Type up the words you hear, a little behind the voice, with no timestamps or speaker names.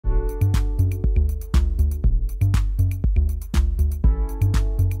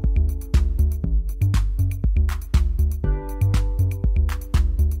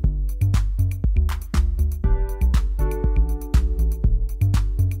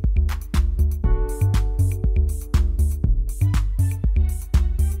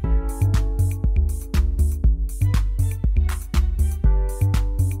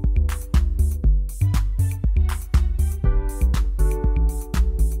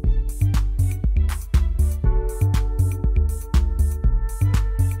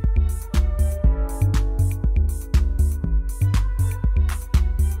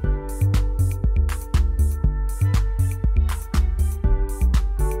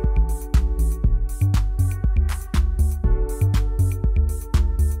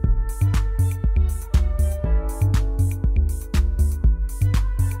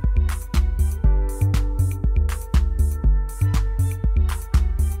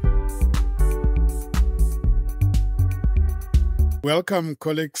Welcome,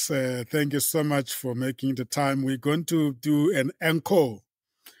 colleagues. Thank you so much for making the time. We're going to do an encore.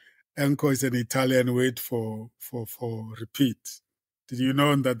 Encore is an Italian word for repeat. Did you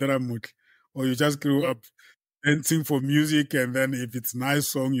know that, Ramut? Or you just grew up dancing for music, and then if it's a nice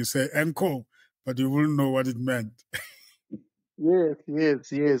song, you say encore, but you wouldn't know what it meant.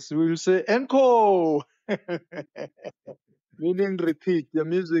 Yes. We'll say encore. Meaning repeat. The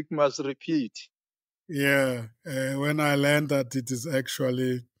music must repeat. Yeah. When I learned that it is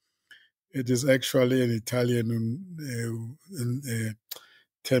actually an Italian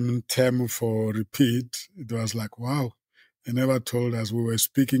term for repeat, it was like, wow. They never told us we were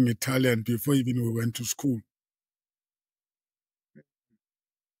speaking Italian before even we went to school.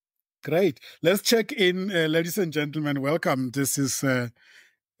 Great. Let's check in, ladies and gentlemen. Welcome. This is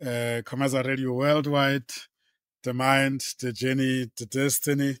COMETSA Radio Worldwide. The mind, the journey, the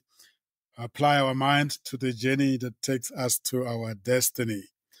destiny. Apply our mind to the journey that takes us to our destiny.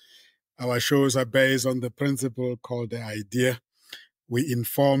 Our shows are based on the principle called the idea. We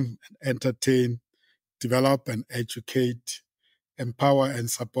inform and entertain, develop and educate, empower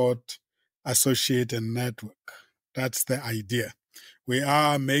and support, associate and network. That's the idea. We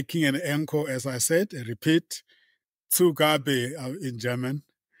are making an encore, as I said, a repeat, Zugabe in German.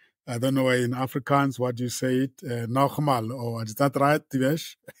 I don't know in Afrikaans what you say it, nochmal, or is that right,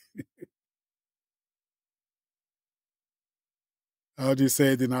 Divesh? How do you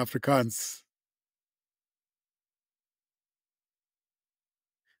say it in Afrikaans?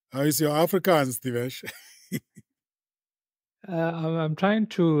 How is your Afrikaans, Divesh? I'm trying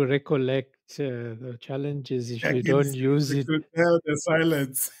to recollect. The challenge is if you don't use it. To tell the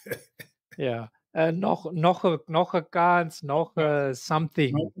silence. Yeah. Noch a kans,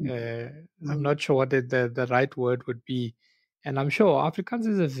 something. I'm not sure what the right word would be. And I'm sure Afrikaans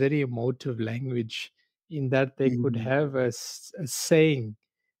is a very emotive language in that they could have a saying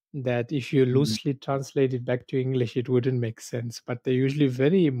that if you loosely translate it back to English, it wouldn't make sense. But they're usually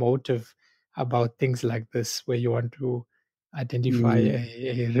very emotive about things like this, where you want to identify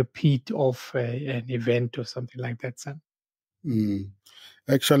a repeat of an event or something like that, Sam.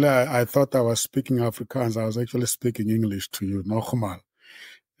 Actually, I thought I was speaking Afrikaans. I was actually speaking English to you. Nochmal.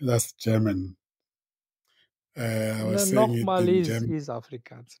 That's German. I was saying Nochmal it in German. is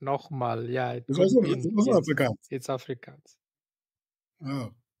Afrikaans. Nochmal, yeah. It's also Afrikaans. It's Afrikaans.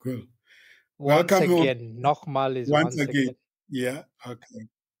 Oh, cool. Once again. Nochmal is once again. Yeah,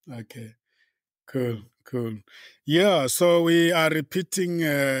 okay. Cool. Yeah, so we are repeating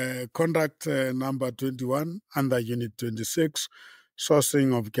conduct number 21 under unit 26,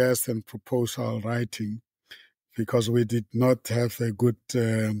 sourcing of guest and proposal writing, because we did not have a good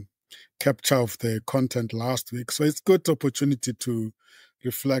capture of the content last week. So it's a good opportunity to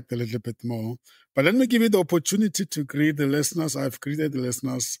reflect a little bit more. But let me give you the opportunity to greet the listeners. I've greeted the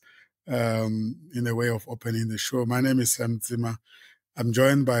listeners in a way of opening the show. My name is Sam Zimmer. I'm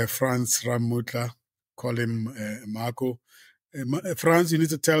joined by Franz Ramutla, call him Marco. Franz, you need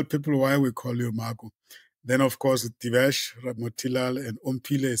to tell people why we call you Marco. Then, of course, Divesh, Ramotilal, and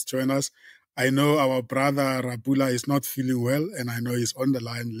Ompile is joining us. I know our brother Rabula is not feeling well, and I know he's on the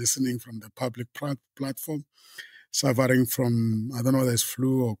line listening from the public platform, suffering from, I don't know whether it's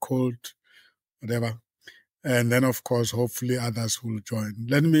flu or cold, whatever. And then, of course, hopefully others will join.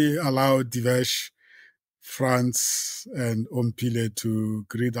 Let me allow Divesh, Franz, and Ompile to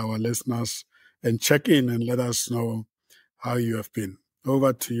greet our listeners and check in and let us know how you have been.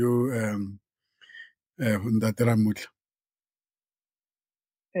 Over to you, Hundatera.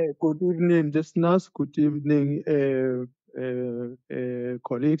 Good evening, listeners. Good evening,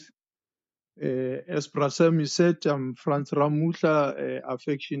 colleagues. As Prasemi said, I'm Franz Ramutla,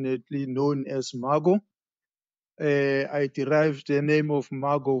 affectionately known as Mago. I derived the name of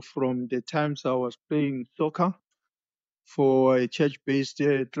Mago from the times I was playing soccer for a church-based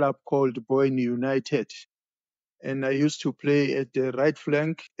club called Boyne United. And I used to play at the right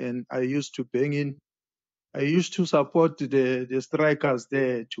flank, and I used to bang in. I used to support the strikers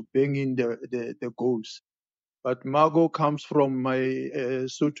there to bang in the goals. But Mago comes from my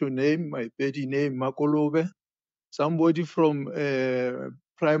Sotho name, my Pedi name, Makolobe. Somebody from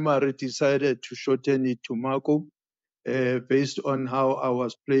primary decided to shorten it to Mago based on how I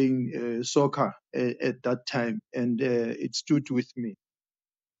was playing soccer at that time, and it stood with me.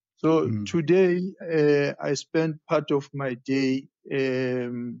 So today, I spent part of my day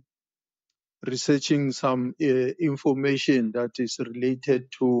researching some information that is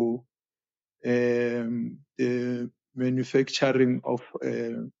related to the manufacturing of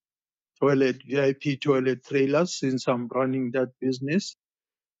VIP toilet trailers, since I'm running that business.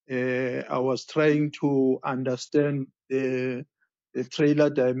 I was trying to understand the the trailer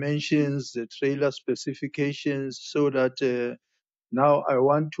dimensions, the trailer specifications, so that now I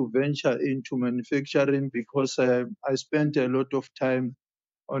want to venture into manufacturing because I spent a lot of time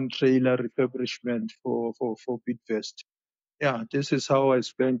on trailer refurbishment for Bidvest. Yeah, this is how I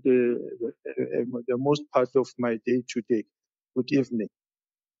spent the most part of my day today. Good evening.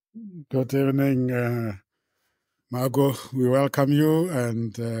 Good evening, Margot. We welcome you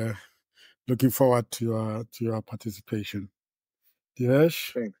and looking forward to your participation.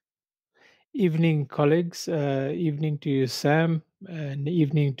 Divesh? Thanks. Evening, colleagues. Evening to you, Sam, and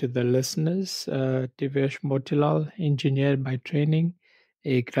evening to the listeners. Divesh Motilal, engineer by training,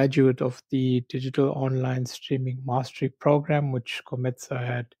 a graduate of the Digital Online Streaming Mastery Program, which COMETSA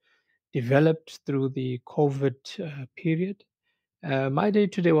had developed through the COVID period. My day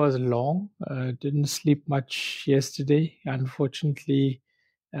today was long. Didn't sleep much yesterday. Unfortunately,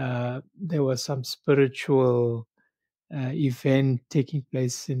 there was some spiritual event taking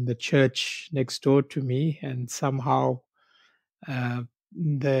place in the church next door to me, and somehow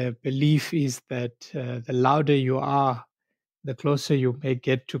the belief is that the louder you are, the closer you may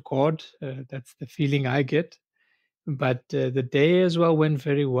get to God. That's the feeling I get. But the day as well went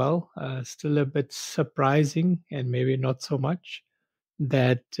very well. Still a bit surprising, and maybe not so much,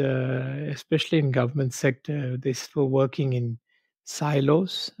 that especially in government sector, they're still working in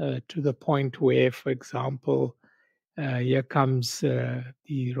silos to the point where, for example, here comes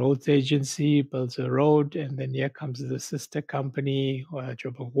the roads agency, builds a road, and then here comes the sister company or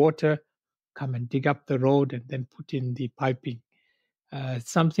Joburg Water, come and dig up the road and then put in the piping.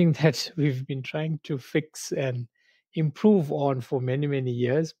 Something that we've been trying to fix and improve on for many, many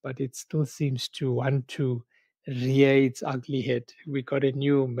years, but it still seems to want to rear its ugly head. We got a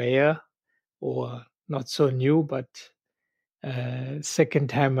new mayor, or not so new, but second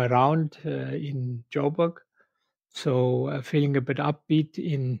time around in Joburg. So feeling a bit upbeat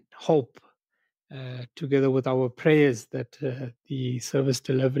in hope, together with our prayers that the service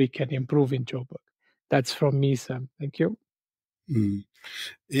delivery can improve in Joburg. That's from me, Sam. Thank you. Mm.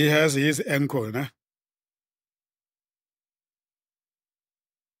 He has his ankle, nah?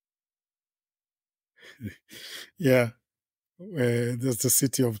 Yeah. There's the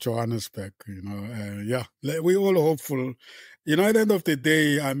city of Johannesburg, yeah, we all hopeful. At the end of the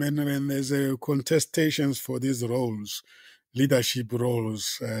day, I mean, when there's contestations for these roles, leadership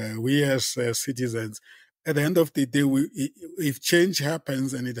roles, we as citizens, at the end of the day, if change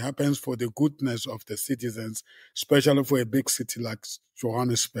happens and it happens for the goodness of the citizens, especially for a big city like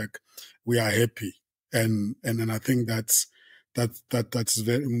Johannesburg, we are happy. And I think that's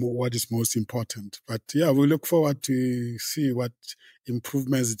what is most important. But yeah, we look forward to see what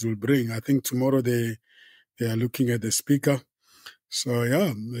improvements it will bring. I think tomorrow they are looking at the speaker. So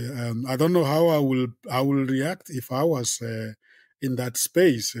yeah, I don't know how I will react if I was in that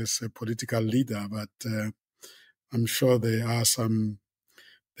space as a political leader, but I'm sure there are some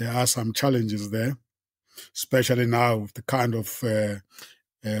challenges there, especially now with the kind of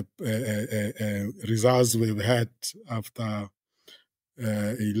results we've had after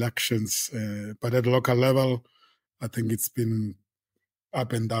elections. But at the local level, I think it's been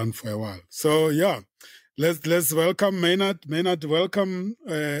up and down for a while. So yeah, let's welcome Maynard. Maynard, welcome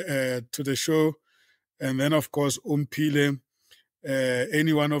to the show. And then, of course, Umpile.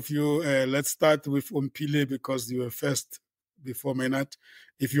 Any one of you, let's start with Umpile because you were first before Maynard.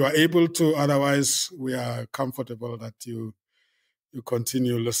 If you are able to, otherwise, we are comfortable that you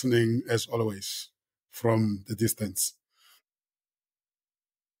continue listening as always from the distance.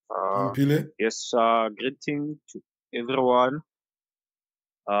 Umpile? Yes, greeting to everyone.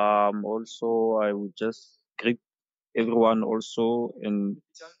 Also, I would just greet everyone also, and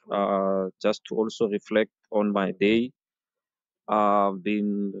just to also reflect on my day. I've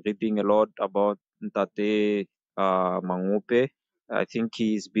been reading a lot about Ntate Mangope. I think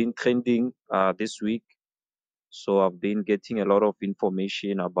he's been trending this week. So I've been getting a lot of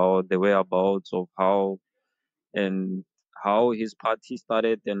information about the whereabouts of how his party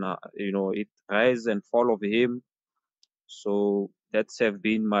started, and it rise and fall of him. So that's have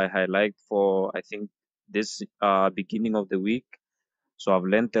been my highlight for, I think, this beginning of the week. So I've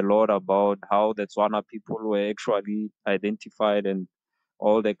learned a lot about how the Tswana people were actually identified, and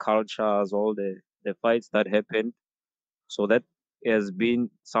all the cultures, all the fights that happened. So that has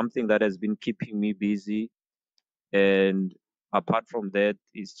been something that has been keeping me busy. And apart from that,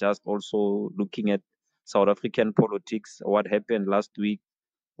 it's just also looking at South African politics. What happened last week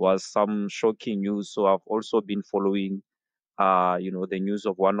was some shocking news. So I've also been following the news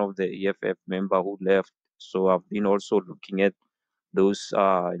of one of the EFF member who left. So I've been also looking at those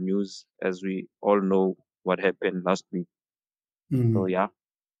news, as we all know what happened last week. So yeah.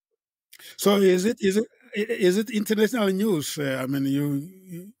 So is it international news? I mean,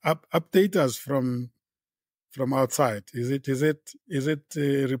 you update us from outside. Is it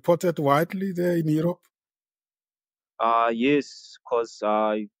reported widely there in Europe? Yes, because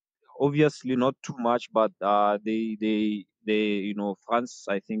obviously not too much, but France,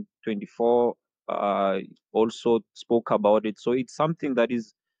 I think 24 also spoke about it. So it's something that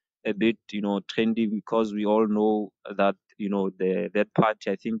is a bit trendy, because we all know that that party,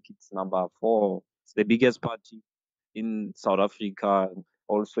 I think it's number 4. It's the biggest party in South Africa.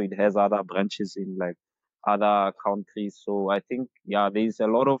 Also, it has other branches in like other countries. So I think, yeah, there is a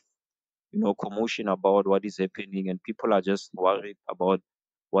lot of commotion about what is happening, and people are just worried about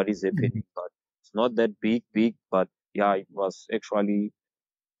what is happening. But it's not that big, but yeah, it was actually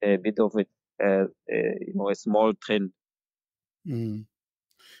a bit of a small trend. Mm.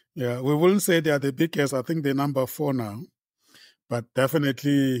 Yeah, we wouldn't say they are the biggest. I think they're number 4 now, but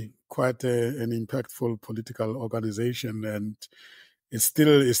definitely quite an impactful political organization, and it's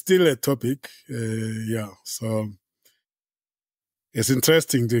still a topic. Yeah, so it's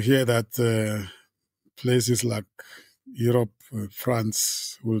interesting to hear that places like Europe,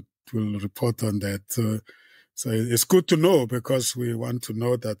 France will report on that. So it's good to know, because we want to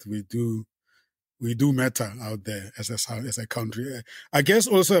know that we do matter out there as a country. I guess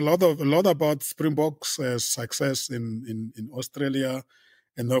also a lot about Springboks' success in Australia,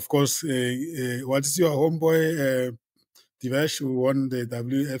 and of course, what is your homeboy Divesh, who won the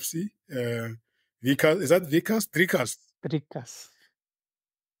WFC? Vikas, is that Vikas? Trikas.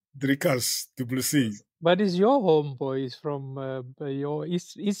 Drikas WC. But is your homeboy is from your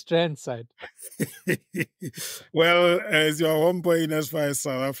East side? Well, as your homeboy in as far as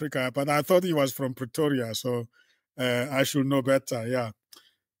South Africa, but I thought he was from Pretoria, so I should know better. Yeah,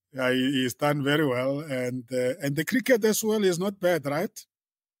 yeah, he's done very well, and the cricket as well is not bad, right?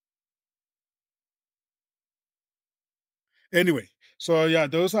 Anyway, so yeah,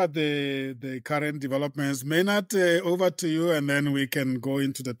 those are the current developments. Maynard, over to you, and then we can go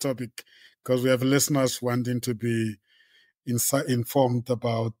into the topic, because we have listeners wanting to be informed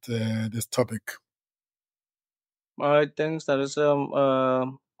about this topic. All right, thanks,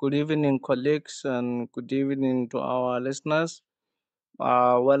 Tarisam. Good evening, colleagues, and good evening to our listeners.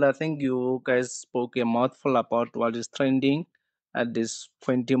 Well, I think you guys spoke a mouthful about what is trending at this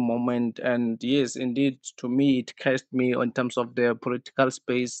pointy moment. And yes, indeed, to me, it catched me in terms of the political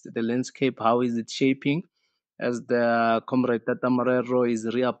space, the landscape, how is it shaping as the Comrade Tata Marero is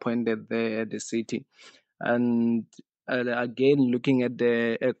reappointed there at the city. And again, looking at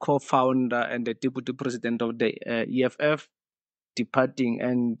the co-founder and the deputy president of the EFF departing,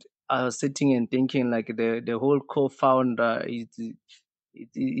 and sitting and thinking like the whole co-founder is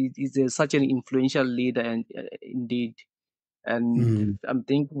such an influential leader, and indeed. And I'm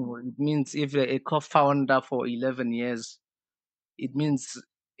thinking, well, it means if you're a co-founder for 11 years, it means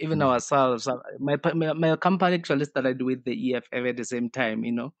even ourselves. My company actually started with the EFF at the same time,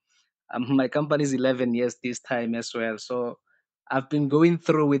 my company is 11 years this time as well. So I've been going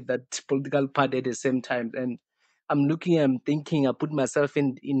through with that political party at the same time. And I'm thinking, I put myself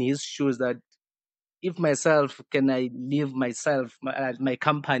in his shoes, that if myself, can I leave myself, my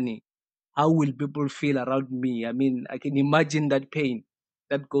company, how will people feel around me? I mean, I can imagine that pain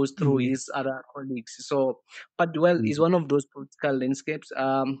that goes through his other colleagues. So, but well, it's one of those political landscapes.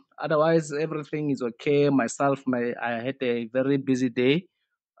 Otherwise, everything is okay. I had a very busy day.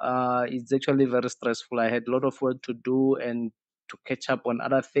 It's actually very stressful. I had a lot of work to do and to catch up on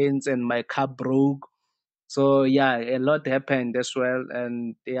other things, and my car broke. So yeah, a lot happened as well,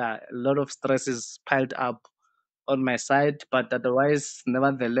 and yeah, a lot of stress is piled up on my side. But otherwise,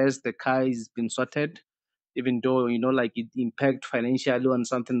 nevertheless, the car is been sorted, even though like it impact financially on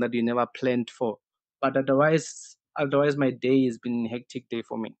something that you never planned for. But otherwise, my day has been a hectic day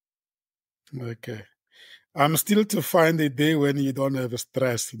for me. Okay. I'm still to find a day when you don't have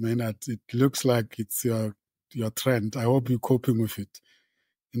stress, Maynard. It looks like it's your trend. I hope you're coping with it.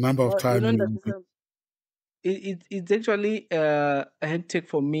 The number of Well, times it's actually hectic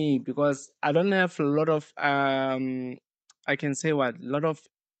for me because I don't have a lot of I can say what, a lot of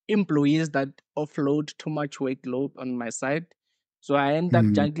employees that offload too much workload on my side. So I end up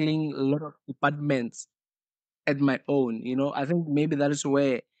juggling a lot of departments at my own. I think maybe that is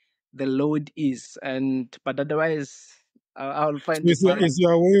where the load is, and but otherwise I'll So find the it's balance.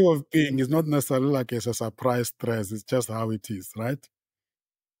 your way of being. It's not necessarily like it's a surprise stress. It's just how it is, right?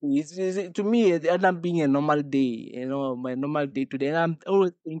 To me, it ended up being a normal day, my normal day today. And I'm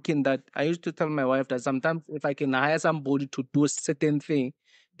always thinking that I used to tell my wife that sometimes if I can hire somebody to do a certain thing,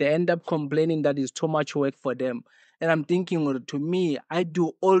 they end up complaining that it's too much work for them. And I'm thinking, to me, I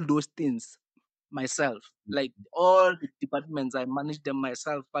do all those things myself. Like all the departments, I manage them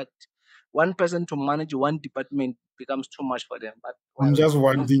myself. But one person to manage one department becomes too much for them. But I'm well, just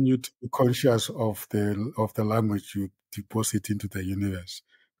wanting you to be conscious of the language you deposit into the universe,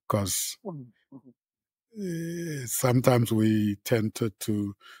 because sometimes we tend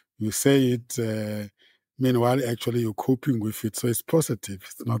to you say it, meanwhile actually you're coping with it, so it's positive.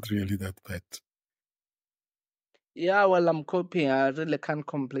 It's not really that bad. yeah, well, I'm coping. I really can't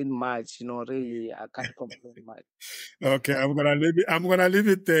complain much. Really, I can't complain much. Okay, I'm gonna leave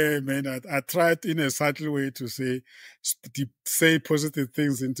it there, man. I tried in a subtle way to say positive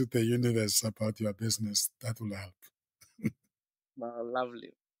things into the universe about your business. That will help.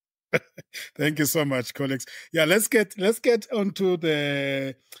 Lovely. Thank you so much, colleagues. Yeah, let's get onto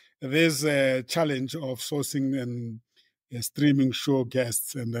this challenge of sourcing and streaming show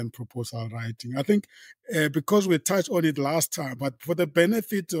guests and then proposal writing. I think because we touched on it last time, but for the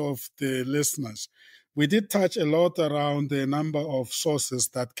benefit of the listeners, we did touch a lot around the number of sources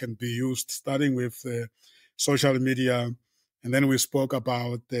that can be used, starting with social media. And then we spoke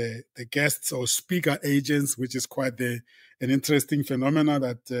about the guests or speaker agents, which is quite an interesting phenomena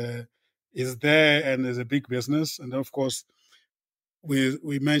that is there and is a big business. And of course,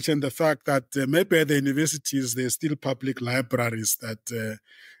 we mentioned the fact that maybe at the universities, there's still public libraries that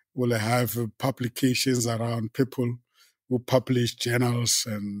will have publications around people who publish journals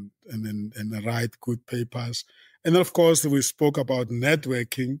and write good papers. And of course, we spoke about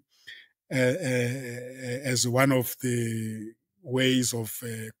networking as one of the ways of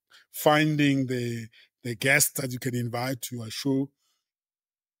finding the guests that you can invite to a show.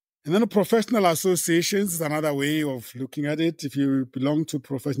 And then professional associations is another way of looking at it. If you belong to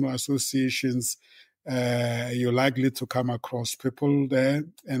professional associations, you're likely to come across people there,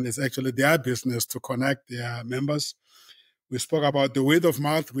 and it's actually their business to connect their members. We spoke about the word of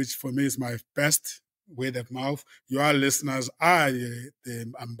mouth, which for me is my best word of mouth. Your listeners are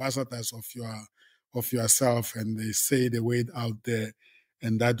the ambassadors of yourself, and they say the word out there,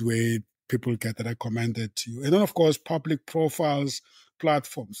 and that way people get recommended to you. And then, of course, public profiles,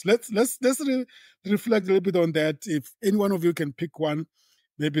 platforms. Let's reflect a little bit on that. If any one of you can pick one,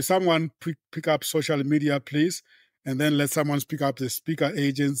 maybe someone pick up social media, please, and then let someone pick up the speaker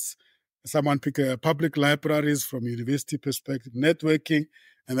agents. Someone pick public libraries from university perspective, networking,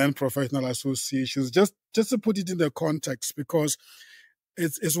 and then professional associations. Just to put it in the context, because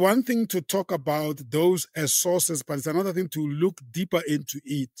it's one thing to talk about those as sources, but it's another thing to look deeper into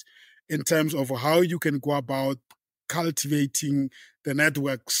it in terms of how you can go about cultivating the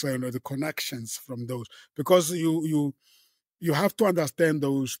networks and the connections from those, because you have to understand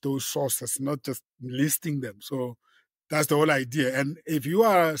those sources, not just listing them. So that's the whole idea. And if you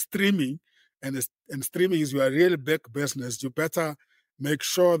are streaming, and streaming is your real big business, you better make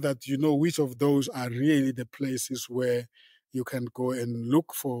sure that you know which of those are really the places where you can go and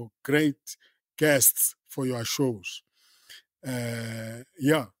look for great guests for your shows.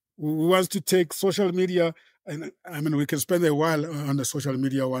 Who wants to take social media? And I mean, we can spend a while on the social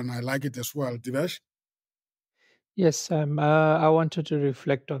media one. I like it as well. Divesh? Yes, I wanted to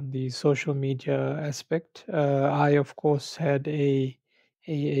reflect on the social media aspect. I, of course, had a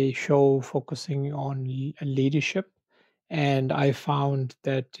show focusing on leadership, and I found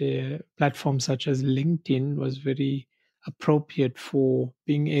that platforms such as LinkedIn was very appropriate for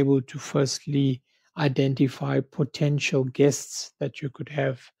being able to firstly identify potential guests that you could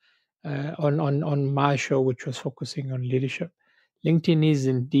have on my show, which was focusing on leadership. LinkedIn is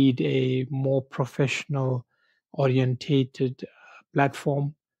indeed a more professional orientated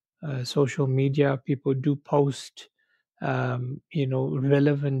platform. Social media, people do post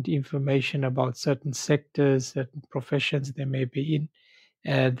relevant information about certain sectors, certain professions they may be in.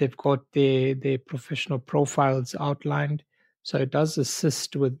 They've got their professional profiles outlined, so it does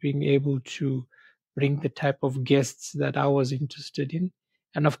assist with being able to bring the type of guests that I was interested in.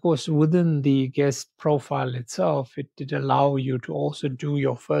 And of course, within the guest profile itself, it did allow you to also do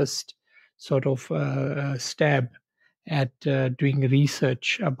your first sort of stab at doing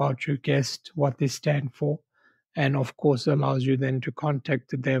research about your guest, what they stand for, and of course allows you then to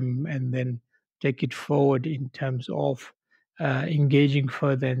contact them and then take it forward in terms of engaging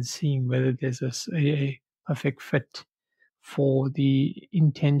further and seeing whether there's a perfect fit for the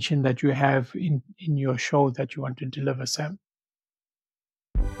intention that you have in your show that you want to deliver, Sam.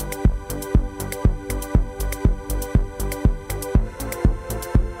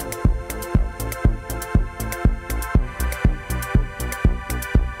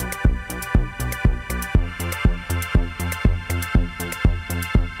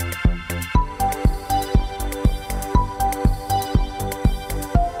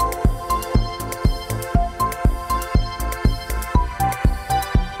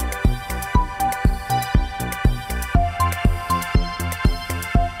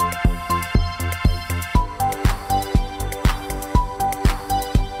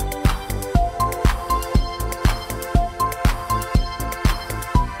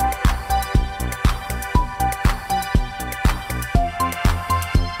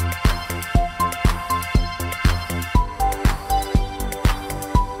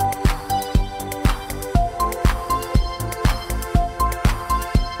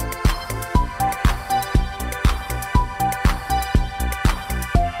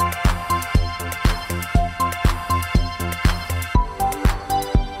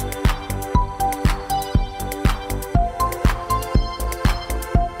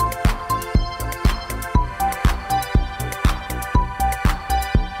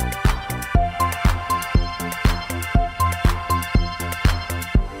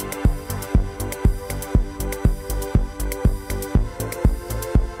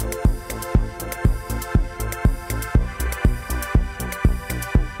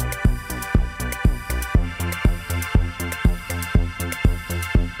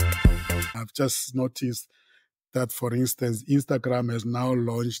 just noticed that, for instance, Instagram has now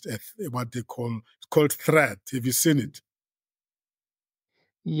launched what they call, it's called Thread. Have you seen it?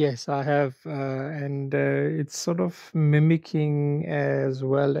 Yes, I have, and it's sort of mimicking as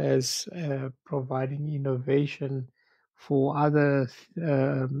well as providing innovation for other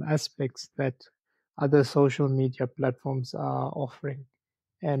aspects that other social media platforms are offering,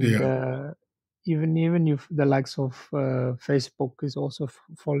 and Yeah, even if the likes of Facebook is also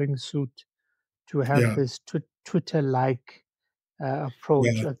following suit to have yeah, this Twitter-like approach.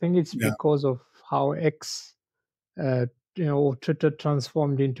 yeah, I think it's yeah. because of how X uh, Twitter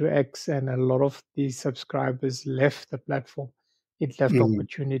transformed into X, and a lot of these subscribers left the platform. It left Mm,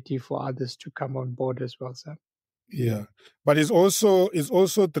 opportunity for others to come on board as well, sir. yeah. But it's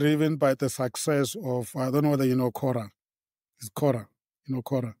also driven by the success of, I don't know whether you know Quora. It's Quora. You know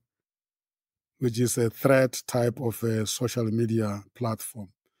Quora, which is a thread type of a social media platform.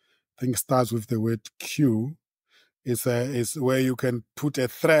 I think it starts with the word Q. It's where you can put a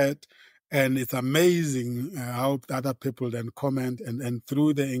thread, and it's amazing how other people then comment, and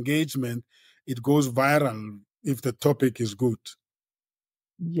through the engagement, it goes viral if the topic is good.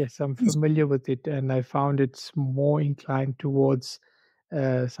 Yes, I'm familiar with it, and I found it's more inclined towards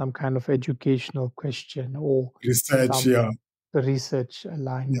some kind of educational question or Research, some yeah, research yeah,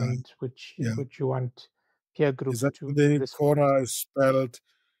 alignment, yeah. which you want peer Is groups to actually respond. Quora is spelled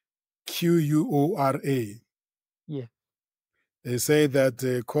Quora. Yeah. They say that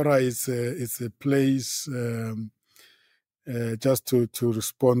Quora is a place, just to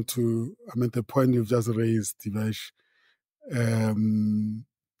respond to, I mean, the point you've just raised, Divesh.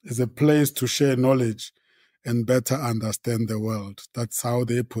 Is a place to share knowledge and better understand the world. That's how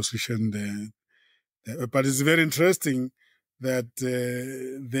they position but it's very interesting that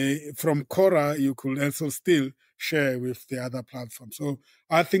they, from Quora, you could also still share with the other platforms. So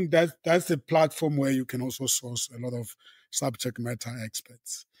I think that's a platform where you can also source a lot of subject matter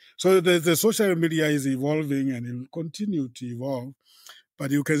experts. So the social media is evolving, and it will continue to evolve,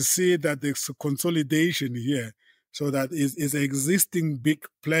 but you can see that there's a consolidation here, so that is existing big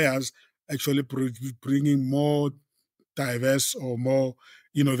players actually bringing more diverse or more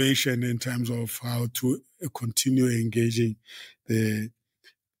innovation in terms of how to continue engaging the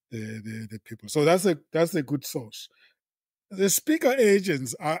the people. So that's a good source. The speaker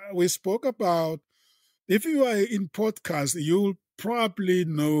agents, we spoke about. If you are in podcast, you'll probably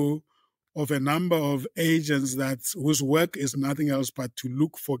know of a number of agents whose work is nothing else but to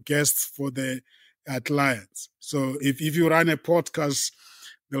look for guests for their clients. So if you run a podcast,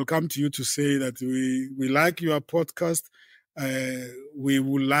 they'll come to you to say that we like your podcast. We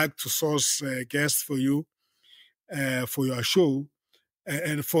would like to source guests for you for your show.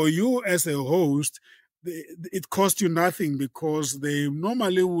 And for you as a host, it costs you nothing, because they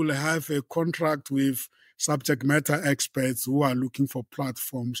normally will have a contract with subject matter experts who are looking for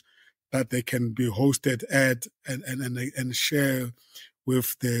platforms that they can be hosted at, and share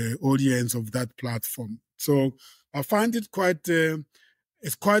with the audience of that platform. So I find it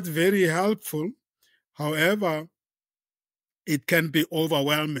it's quite very helpful. However, it can be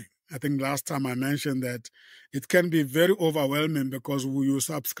overwhelming. I think last time I mentioned that it can be very overwhelming, because when you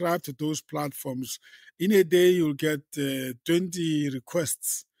subscribe to those platforms, in a day you'll get 20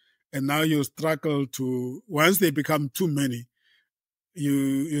 requests, and now you struggle to, once they become too many,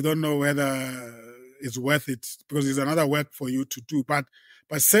 you don't know whether it's worth it, because it's another work for you to do. But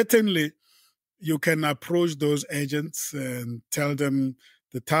certainly you can approach those agents and tell them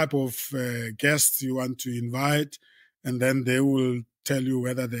the type of guests you want to invite, and then they will tell you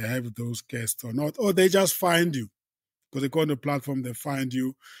whether they have those guests or not, or they just find you, because they go on the platform, they find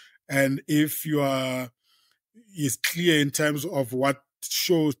you, and if is clear in terms of what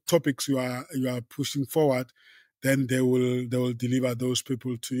show topics you are pushing forward, then they will deliver those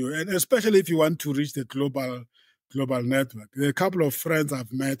people to you, and especially if you want to reach the global network. There are a couple of friends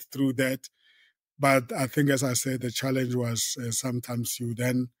I've met through that. But I think, as I said, the challenge was sometimes you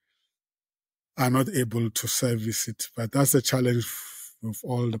then are not able to service it. But that's the challenge with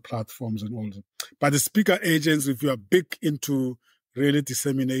all the platforms and all that. But the speaker agents, if you are big into really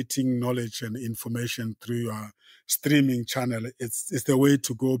disseminating knowledge and information through your streaming channel, it's the way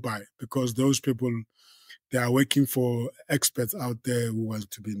to go by, because those people, they are working for experts out there who want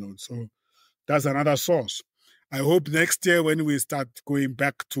to be known. So that's another source. I hope next year, when we start going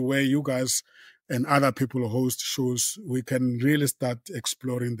back to where you guys and other people host shows, we can really start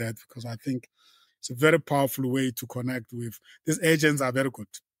exploring that, because I think it's a very powerful way to connect with. These agents are very good.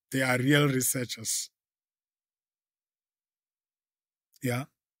 They are real researchers. Yeah.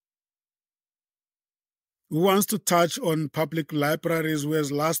 Who wants to touch on public libraries? Who has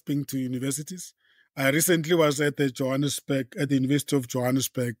last been to universities? I recently was at the University of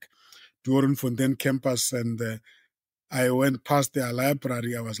Johannesburg, Doornfontein campus, and I went past their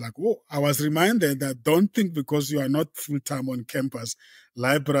library. I was like, oh, I was reminded that don't think because you are not full-time on campus,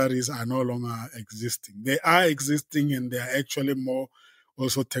 libraries are no longer existing. They are existing and they are actually more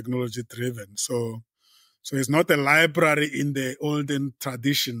also technology driven. So it's not a library in the olden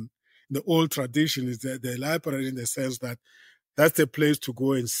tradition. The old tradition is the library in the sense that that's the place to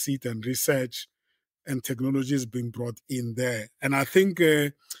go and sit and research, and technology is being brought in there. And I think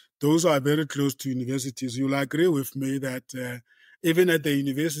those are very close to universities. You'll agree with me that even at the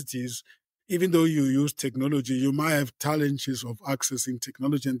universities, even though you use technology, you might have challenges of accessing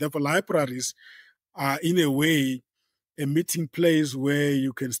technology. And therefore, libraries are, in a way, a meeting place where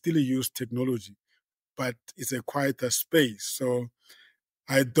you can still use technology, but it's a quieter space. So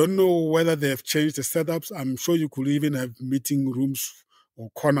I don't know whether they have changed the setups. I'm sure you could even have meeting rooms or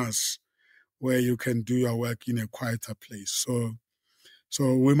corners where you can do your work in a quieter place.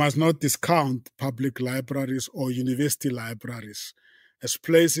 So we must not discount public libraries or university libraries as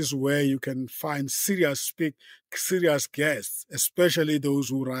places where you can find serious guests, especially those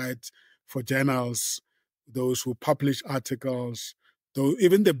who write for journals, those who publish articles, though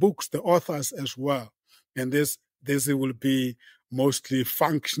even the books, the authors as well. And this will be mostly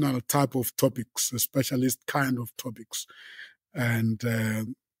functional type of topics, specialist kind of topics. And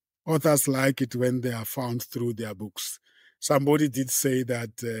authors like it when they are found through their books. Somebody did say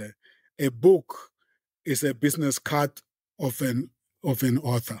that a book is a business card of an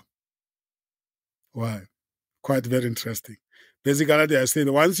author. Wow, quite very interesting. Basically, they are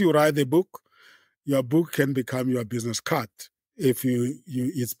saying once you write a book, your book can become your business card if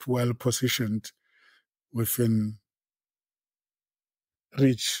it's well positioned within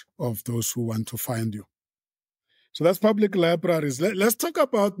reach of those who want to find you. So that's public libraries. Let's talk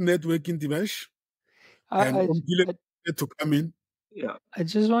about networking, Divesh. And to come in. Yeah. I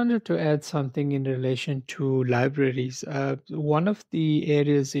just wanted to add something in relation to libraries. One of the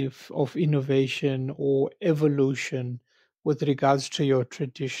areas of innovation or evolution with regards to your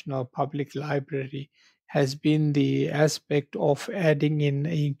traditional public library has been the aspect of adding in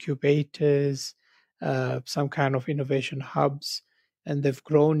incubators, some kind of innovation hubs, and they've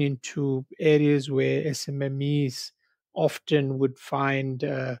grown into areas where SMMEs often would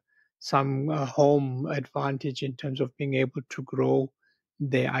find some home advantage in terms of being able to grow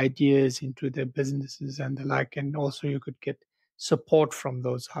their ideas into their businesses and the like. And also, you could get support from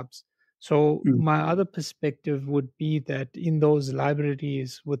those hubs. So, my other perspective would be that in those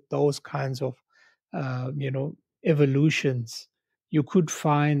libraries with those kinds of, evolutions, you could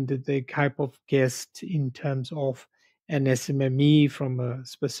find the type of guest in terms of an SMME from a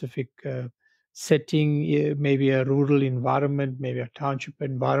specific setting, maybe a rural environment, maybe a township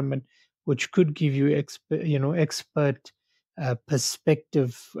environment, which could give you expert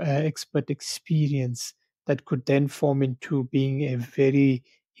perspective, expert experience that could then form into being a very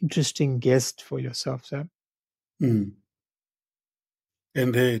interesting guest for yourself, sir.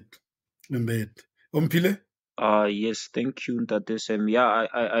 Indeed. Ompile? Yes, thank you, Ntatesem. Yeah,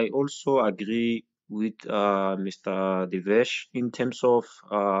 I also agree with Mr. Devesh in terms of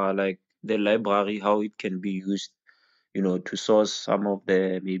like the library, how it can be used, to source some of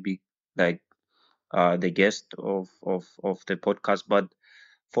the maybe like the guest of the podcast. But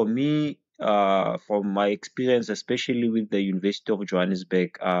for me, from my experience, especially with the University of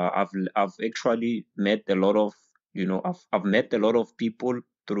Johannesburg, I've actually met a lot of I've met a lot of people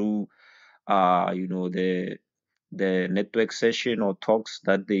through the network session or talks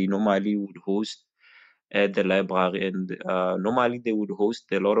that they normally would host at the library, and normally they would host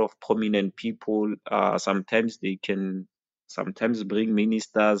a lot of prominent people. Sometimes they can sometimes bring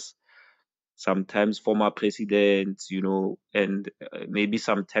ministers, sometimes former presidents, and maybe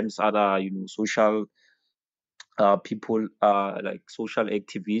sometimes other, social people, like social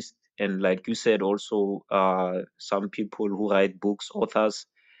activists. And like you said, also some people who write books, authors,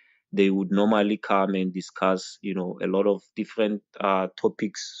 they would normally come and discuss, a lot of different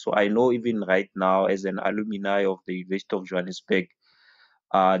topics. So I know even right now, as an alumni of the University of Johannesburg,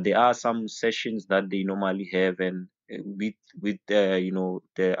 there are some sessions that they normally have, and with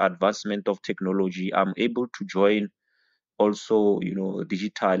the advancement of technology, I'm able to join also,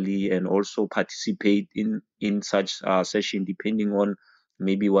 digitally, and also participate in such session depending on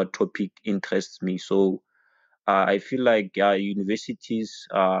maybe what topic interests me. So I feel like universities,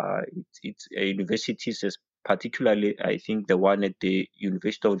 universities, particularly I think the one at the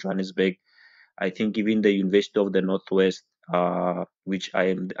University of Johannesburg, I think even the University of the Northwest, which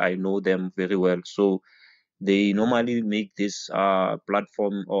I know them very well. So they normally make this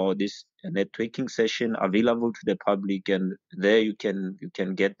platform or this networking session available to the public, and there you can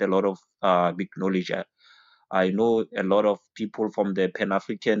get a lot of big knowledge. I know a lot of people from the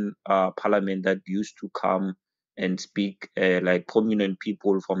Pan-African Parliament that used to come and speak, like prominent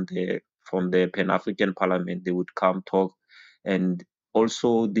people from the Pan-African Parliament. They would come talk, and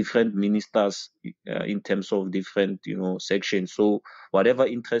also different ministers in terms of different sections. So whatever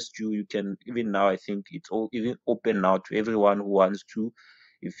interests you, you can even now. I think it's all even open now to everyone who wants to.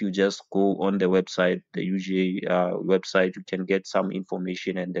 If you just go on the website, the UGA website, you can get some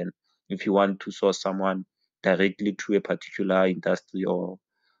information, and then if you want to source someone directly to a particular industry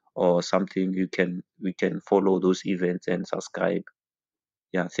or something, we can follow those events and subscribe.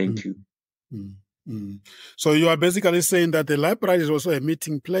 Yeah, thank you. Mm, mm. So you are basically saying that the library is also a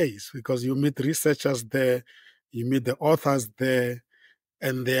meeting place, because you meet researchers there, you meet the authors there,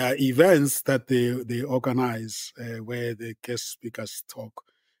 and there are events that they organize where the guest speakers talk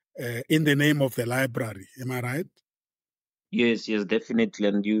in the name of the library. Am I right? Yes, definitely.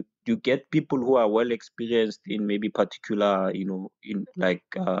 And you get people who are well experienced in maybe particular, in like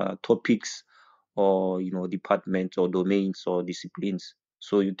topics or departments or domains or disciplines.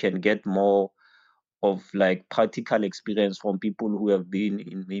 So you can get more of like practical experience from people who have been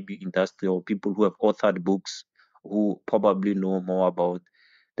in maybe industry, or people who have authored books, who probably know more about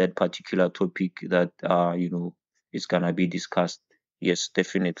that particular topic that is gonna be discussed. Yes,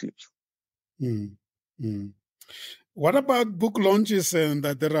 definitely. Mm, mm. What about book launches and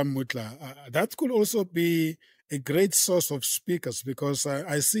Mutla? That could also be a great source of speakers, because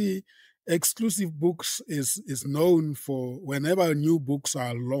I see exclusive books is known for whenever new books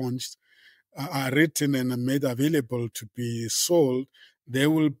are launched, are written and made available to be sold, they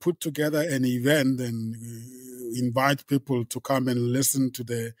will put together an event and invite people to come and listen to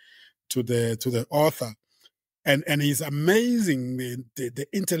the author. And it's amazing the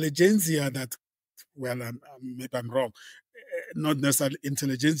intelligentsia that, well, maybe I'm wrong, not necessarily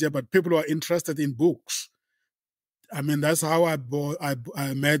intelligentsia, but people who are interested in books. I mean, that's how I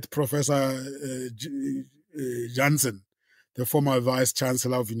met Professor Jansen, the former vice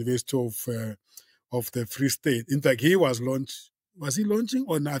chancellor of University of the Free State. In fact, he was launched. Was he launching?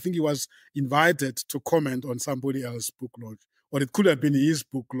 Or no, I think he was invited to comment on somebody else's book launch, or it could have been his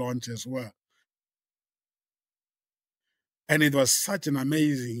book launch as well. And it was such an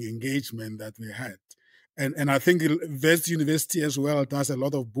amazing engagement that we had. And I think West University as well does a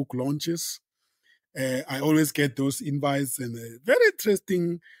lot of book launches. I always get those invites, and very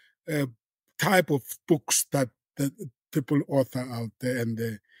interesting uh, type of books that people author out there, and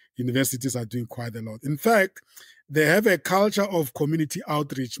the universities are doing quite a lot. In fact, they have a culture of community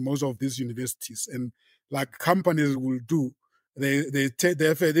outreach, most of these universities, and like companies will do, they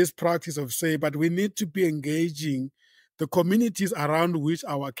have this practice of say, but we need to be engaging the communities around which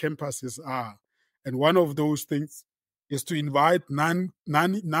our campuses are. And one of those things is to invite non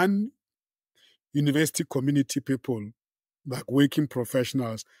university community people, like working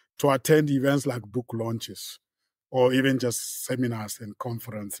professionals, to attend events like book launches or even just seminars and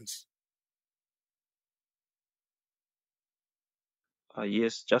conferences.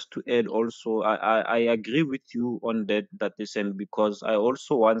 Yes, just to add also, I agree with you on that listen, because I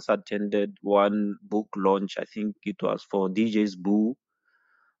also once attended one book launch. I think it was for DJ's Boo.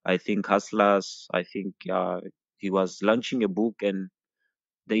 I think Hustlers. I think he was launching a book, and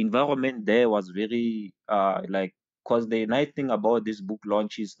the environment there was very like, because the nice thing about this book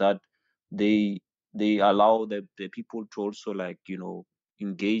launch is that they allow the people to also, like,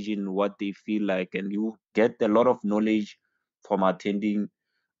 engage in what they feel like, and you get a lot of knowledge from attending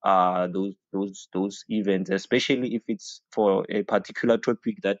those events, especially if it's for a particular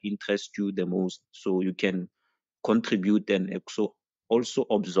topic that interests you the most, so you can contribute and also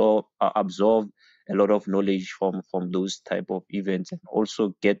absorb a lot of knowledge from those type of events, and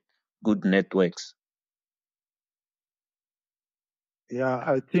also get good networks.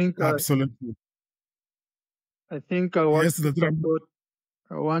 Yeah, Absolutely. I think I want Yes, to support.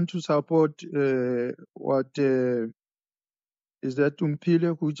 I want to support what is that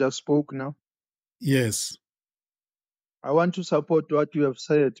Umpile who just spoke now. yes. I want to support what you have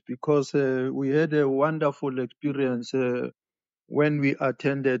said, because we had a wonderful experience when we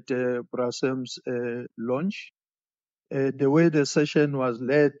attended Brasem's launch. The way the session was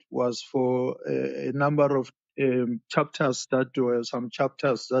led was for a number of chapters that were some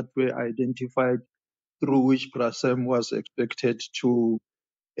chapters that were identified through which Brasem was expected to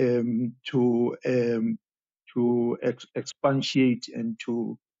expatiate and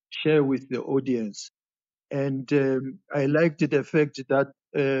to share with the audience. And I liked the fact that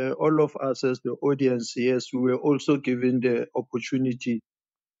all of us as the audience, yes, we were also given the opportunity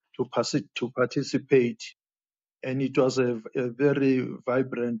to participate. And it was a very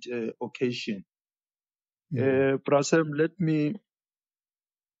vibrant occasion. Prasem, let me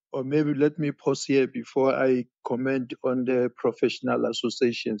pause here before I comment on the professional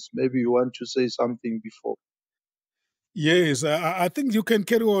associations. Maybe you want to say something before. Yes, I think you can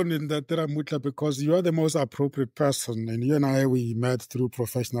carry on in that, Ramutla, because you are the most appropriate person. And you and I, we met through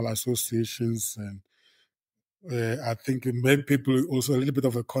professional associations. And I think it made people also a little bit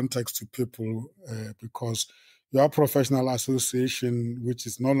of a context to people because your professional association, which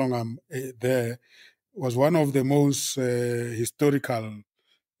is no longer there, was one of the most historical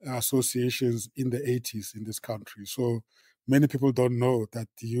associations in the 80s in this country. So many people don't know that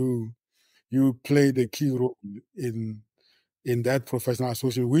you played a key role in that professional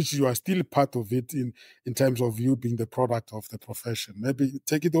association, which you are still part of it in terms of you being the product of the profession. Maybe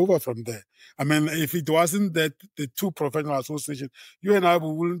take it over from there. I mean, if it wasn't that the two professional associations, you and I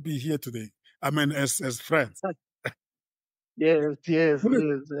wouldn't be here today. I mean, as friends. Yes.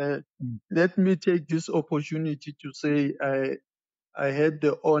 Mm. Let me take this opportunity to say I had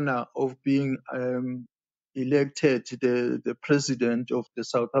the honor of being elected the president of the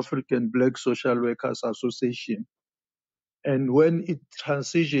South African Black Social Workers Association. And when it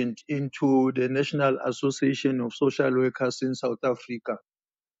transitioned into the National Association of Social Workers in South Africa,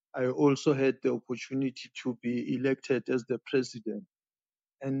 I also had the opportunity to be elected as the president.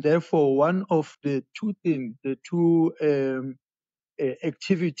 And therefore, one of the two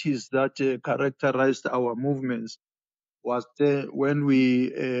activities that characterized our movements was when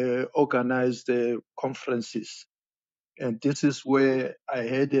we organized the conferences. And this is where I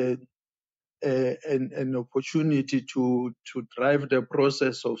had an opportunity to drive the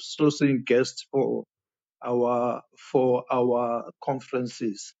process of sourcing guests for our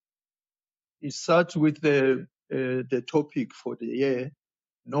conferences. It starts with the topic for the year.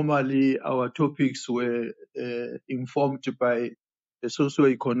 Normally, our topics were informed by the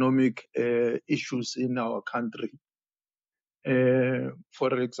socio-economic issues in our country.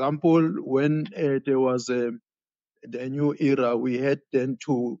 For example, when there was the new era, we had then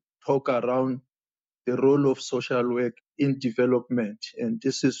to talk around the role of social work in development. And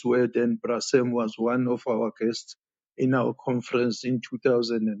this is where then Brasem was one of our guests in our conference in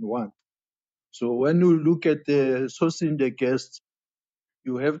 2001. So when you look at the sourcing the guests,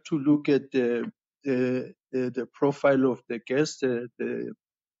 you have to look at the profile of the guest, the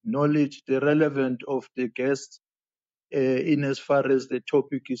knowledge, the relevance of the guest in as far as the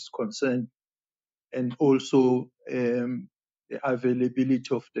topic is concerned, and also the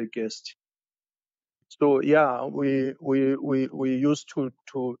availability of the guest. So yeah, we used to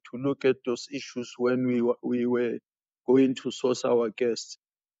look at those issues when we were going to source our guests.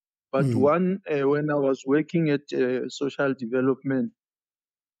 But when I was working at social development,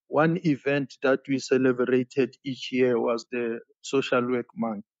 one event that we celebrated each year was the Social Work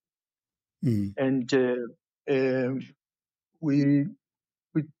Month, and we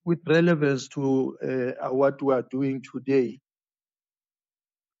with relevance to what we are doing today.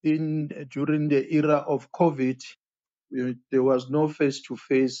 During the era of COVID, there was no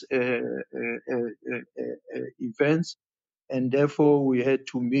face-to-face events, and therefore we had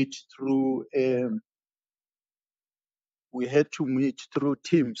to meet through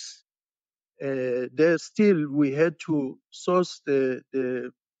Teams. There still we had to source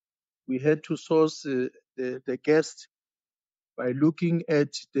the guest by looking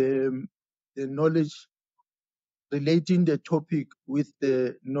at the knowledge, relating the topic with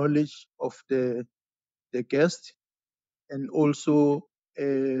the knowledge of the guest, and also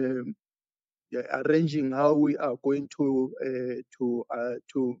arranging how we are going to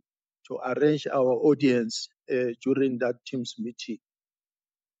arrange our audience during that Teams meeting.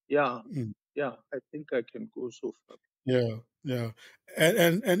 Yeah, I think I can go so far. Yeah.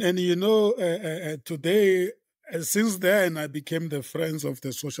 And you know, today, since then, I became the friends of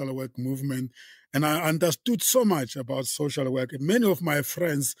the social work movement, and I understood so much about social work. Many of my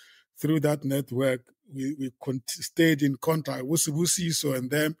friends through that network, we stayed in contact. So and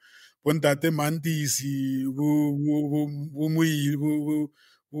them when that mandis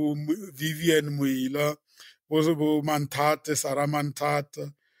Vivian Muila was Mantate, Sarah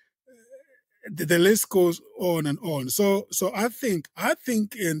Mantate. The list goes on and on. So I think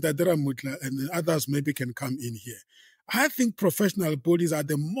in Dadera Mutla and others maybe can come in here. I think professional bodies are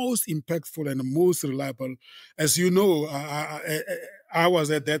the most impactful and the most reliable. As you know, I was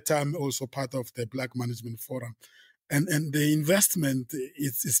at that time also part of the Black Management Forum, and the investment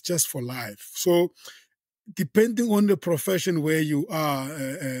is just for life. So depending on the profession where you are,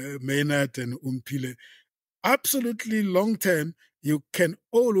 Maynard and Umpile, absolutely long term, you can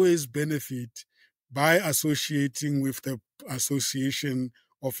always benefit by associating with the association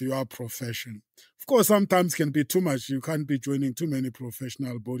of your profession. Of course, sometimes can be too much. You can't be joining too many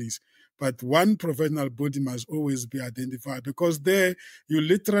professional bodies, but one professional body must always be identified, because there you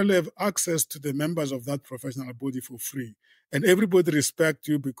literally have access to the members of that professional body for free. And everybody respect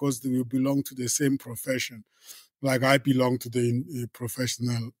you because you belong to the same profession. Like I belong to the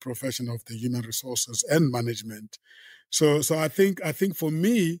profession of the human resources and management. So I think for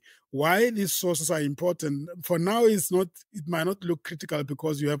me, why these sources are important for now is not, it might not look critical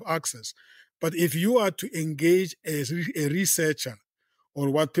because you have access. But if you are to engage a researcher, or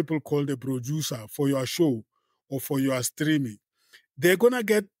what people call the producer for your show or for your streaming, they're gonna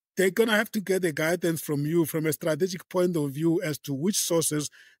have to get the guidance from you from a strategic point of view as to which sources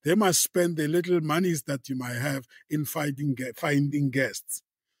they must spend the little monies that you might have in finding guests.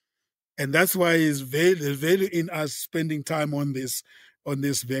 And that's why there's value in us spending time on these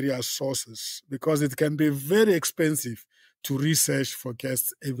various sources, because it can be very expensive to research for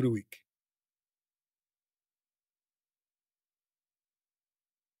guests every week.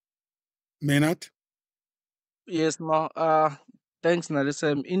 Maynard? Yes, no. Thanks,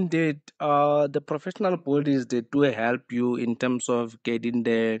 Narisem. Indeed, the professional bodies, they do help you in terms of getting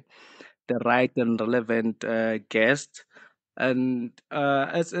the right and relevant guests. And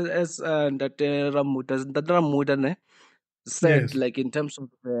as that Ramuda said, Yes. like in terms of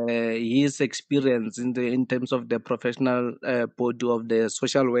his experience in terms of the professional body of the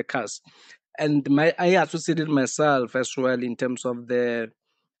social workers, and I associated myself as well in terms of the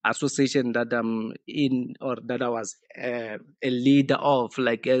association that I'm in, or that I was a leader of,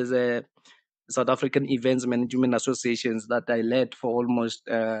 like as a South African Events Management Associations that I led for almost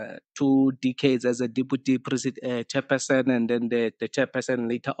 2 decades as a deputy chairperson, and then the chairperson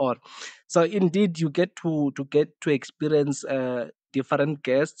later on. So indeed, you get to experience different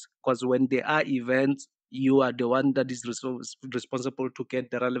guests, because when there are events, you are the one that is responsible to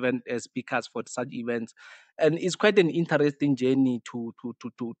get the relevant speakers for such events, and it's quite an interesting journey to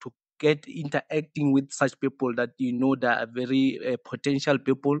get interacting with such people that that are very potential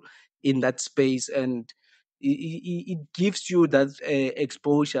people in that space, and it gives you that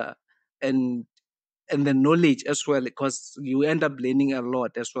exposure and the knowledge as well, because you end up learning a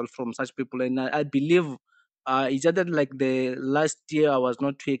lot as well from such people. And I believe it's just that like the last year I was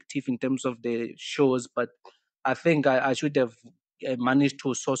not too active in terms of the shows, but I think I should have managed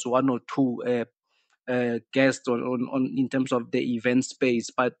to source 1 or 2 guests on in terms of the event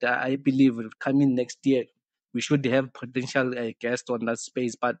space. But I believe coming next year we should have potential guests on that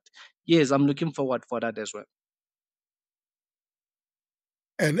space. But yes, I'm looking forward for that as well.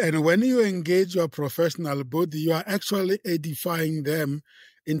 And when you engage your professional body, you are actually edifying them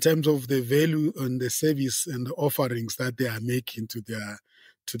in terms of the value and the service and the offerings that they are making to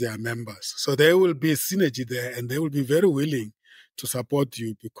their members. So there will be a synergy there, and they will be very willing to support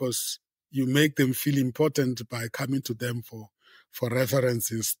you because you make them feel important by coming to them for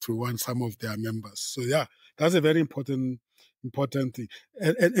references to some of their members. So yeah, that's a very important thing.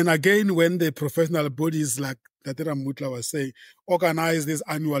 And again, when the professional bodies, like Tatera Mutla was saying, organize these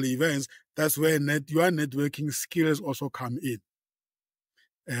annual events, that's where your networking skills also come in.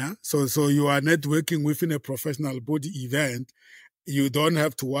 Yeah. So you are networking within a professional body event. You don't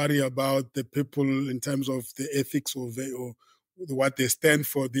have to worry about the people in terms of the ethics or what they stand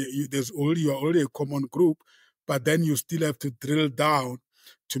for. You are already a common group, but then you still have to drill down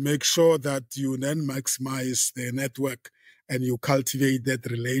to make sure that you then maximize the network and you cultivate that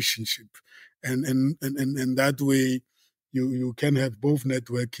relationship. And that way you can have both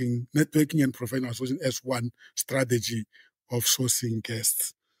networking and professional association as one strategy of sourcing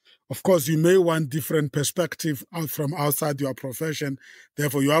guests. Of course, you may want different perspective from outside your profession.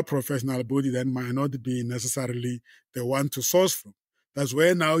 Therefore, your professional body then might not be necessarily the one to source from. That's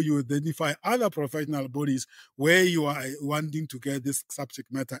where now you identify other professional bodies where you are wanting to get this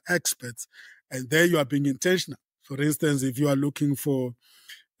subject matter experts, and there you are being intentional. For instance, if you are looking for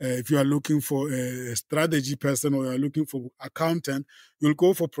a strategy person, or you are looking for accountant, you'll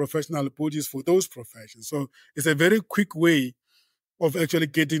go for professional bodies for those professions. So it's a very quick way of actually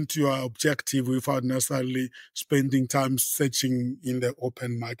getting to your objective without necessarily spending time searching in the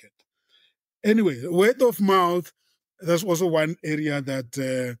open market. Anyway, word of mouth, that's also one area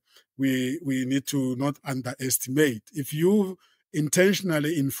that we need to not underestimate. If you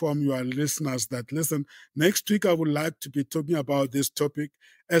intentionally inform your listeners that, listen, next week I would like to be talking about this topic.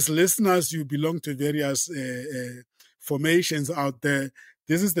 As listeners, you belong to various formations out there.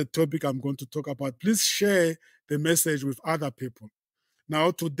 this is the topic I'm going to talk about. Please share the message with other people.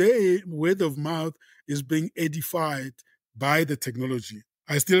 Now, today, word of mouth is being edified by the technology.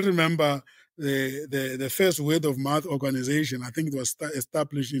 I still remember the first word of mouth organization. I think it was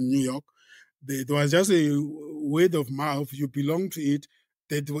established in New York. It was just a word of mouth. You belong to it.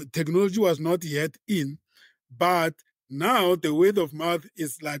 The technology was not yet in, but now the word of mouth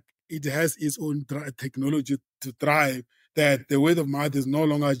is like it has its own technology to drive that. The word of mouth is no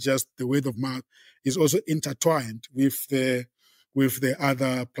longer just the word of mouth. It's also intertwined with the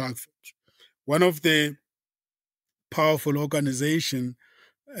other platforms. One of the powerful organization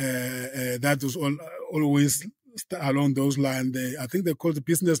that was always along those lines, I think they call it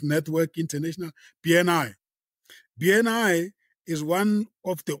Business Network International, BNI. BNI is one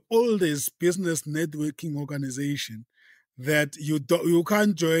of the oldest business networking organization that you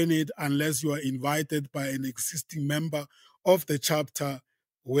can't join it unless you are invited by an existing member of the chapter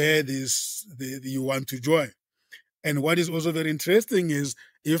where you want to join. And what is also very interesting is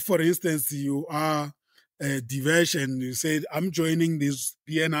if, for instance, you are diversion, you say, I'm joining this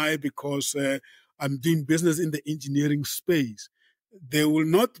BNI because I'm doing business in the engineering space. They will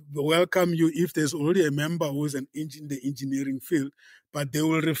not welcome you if there's already a member who is in the engineering field, but they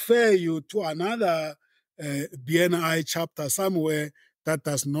will refer you to another BNI chapter somewhere that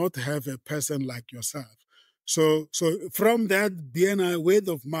does not have a person like yourself. So from that BNI word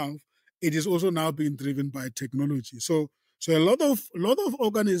of mouth, it is also now being driven by technology. So a lot of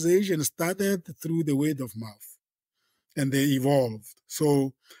organizations started through the word of mouth, and they evolved.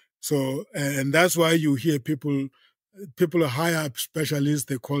 So and that's why you hear people hire specialists.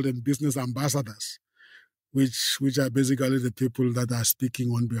 They call them business ambassadors, which are basically the people that are speaking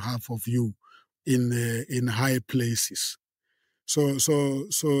on behalf of you in high places. So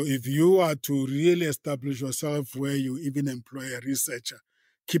if you are to really establish yourself where you even employ a researcher,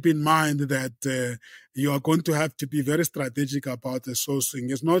 keep in mind that you are going to have to be very strategic about the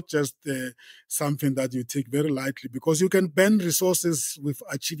sourcing. It's not just something that you take very lightly, because you can bend resources with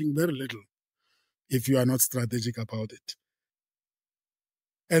achieving very little if you are not strategic about it.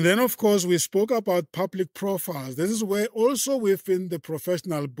 And then, of course, we spoke about public profiles. This is where also within the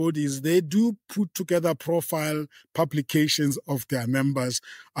professional bodies, they do put together profile publications of their members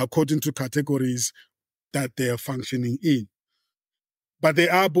according to categories that they are functioning in. But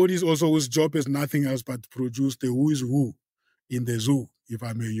there are bodies also whose job is nothing else but produce the who is who in the zoo, if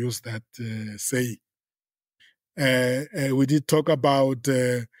I may use that saying. We did talk about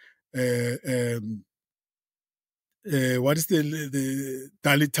what is the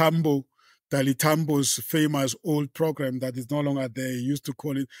Dalitambo's famous old program that is no longer there. He used to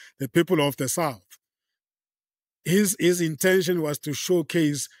call it the People of the South. His intention was to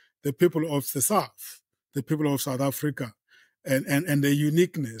showcase the people of the South, the people of South Africa, and the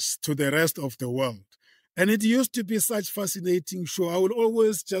uniqueness to the rest of the world. And it used to be such fascinating show. I would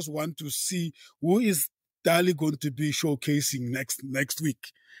always just want to see who is Dali going to be showcasing next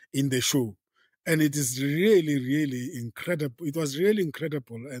week in the show. And it is really, really incredible. It was really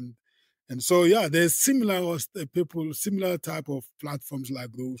incredible. And so, yeah, there's similar type of platforms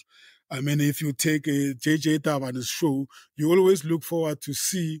like those. I mean, if you take a JJ Tavan's show, you always look forward to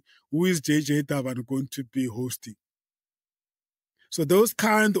see who is JJ Tavan going to be hosting. So those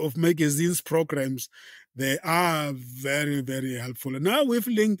kind of magazines programs, they are very, very helpful. And now with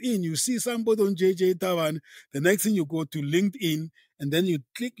LinkedIn, you see somebody on JJ Tavan, the next thing you go to LinkedIn, and then you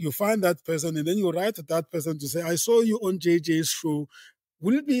click, you find that person, and then you write to that person to say, I saw you on JJ's show.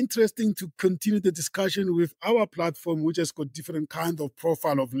 Will it be interesting to continue the discussion with our platform, which has got different kind of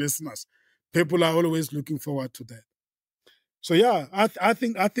profile of listeners? People are always looking forward to that. So yeah, I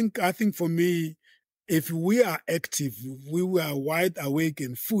think for me, if we are active, we are wide awake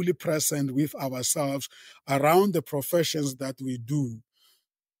and fully present with ourselves around the professions that we do,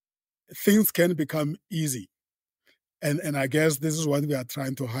 things can become easy. And I guess this is what we are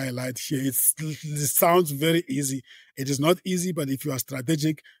trying to highlight here. It sounds very easy. It is not easy, but if you are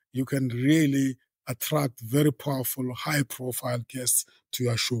strategic, you can really attract very powerful, high-profile guests to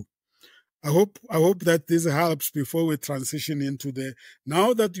your show. I hope that this helps before we transition into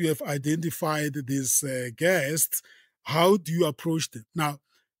now that you have identified these guests, how do you approach them? Now,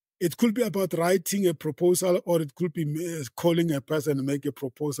 it could be about writing a proposal, or it could be calling a person and make a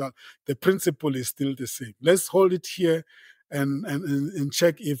proposal. The principle is still the same. Let's hold it here and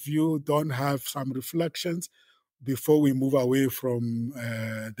check if you don't have some reflections before we move away from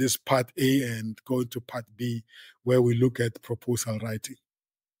this part A and go into part B, where we look at proposal writing.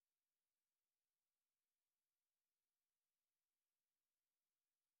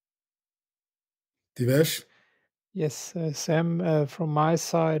 Divesh? Yes, Sam. From my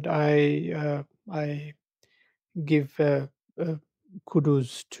side, I give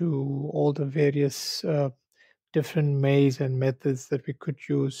kudos to all the various different ways and methods that we could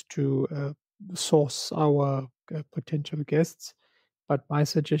use to source our potential guests. But my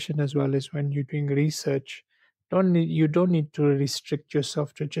suggestion as well is when you're doing research, you don't need to restrict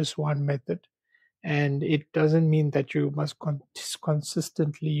yourself to just one method. And it doesn't mean that you must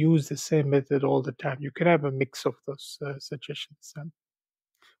consistently use the same method all the time. You can have a mix of those suggestions. Sam.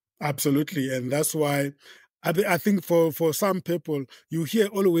 Absolutely, and that's why I think for some people, you hear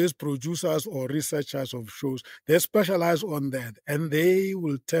always producers or researchers of shows, they specialize on that, and they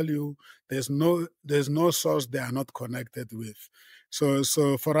will tell you there's no source they are not connected with. So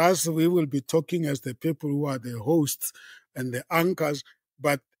for us, we will be talking as the people who are the hosts and the anchors.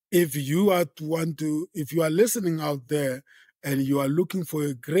 But if you are listening out there and you are looking for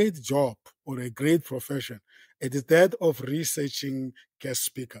a great job or a great profession, it is that of researching guest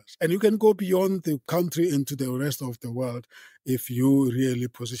speakers. And you can go beyond the country into the rest of the world if you really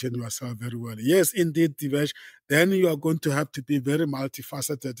position yourself very well. Yes, indeed, Divesh, then you are going to have to be very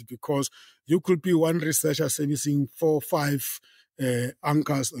multifaceted, because you could be one researcher servicing 4 or 5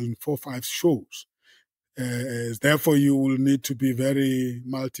 anchors in 4 or 5 shows. Therefore, you will need to be very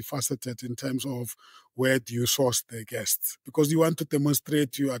multifaceted in terms of where do you source the guests, because you want to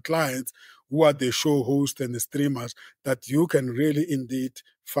demonstrate to your clients, who are the show hosts and the streamers, that you can really indeed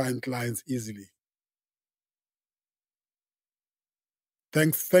find clients easily.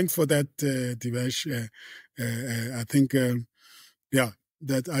 Thanks for that, Divesh. I think,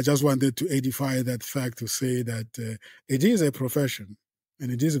 that I just wanted to edify that fact, to say that it is a profession,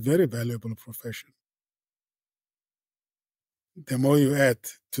 and it is a very valuable profession. The more you add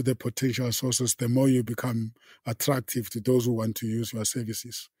to the potential sources, the more you become attractive to those who want to use your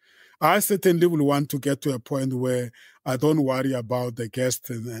services. I certainly will want to get to a point where I don't worry about the guest,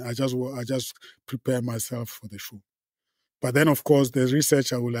 and I just prepare myself for the show. But then, of course, the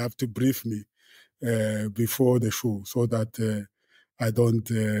researcher will have to brief me before the show, so that I don't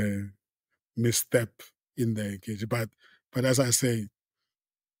misstep in the engagement. But as I say,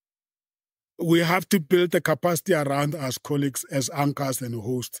 we have to build the capacity around us colleagues as anchors and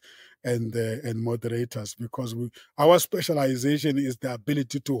hosts and moderators, because our specialization is the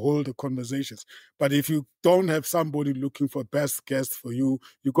ability to hold the conversations. But if you don't have somebody looking for best guests for you,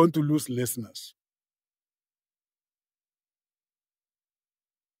 you're going to lose listeners.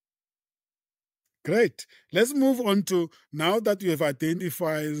 Great. Let's move on to, now that you have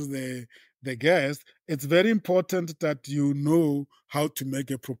identified the guest, it's very important that you know how to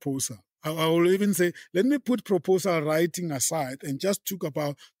make a proposal. I will even say, let me put proposal writing aside and just talk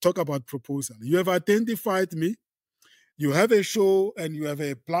about proposal. You have identified me, you have a show and you have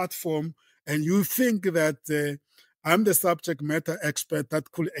a platform, and you think that I'm the subject matter expert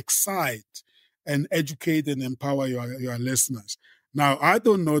that could excite and educate and empower your listeners. Now, I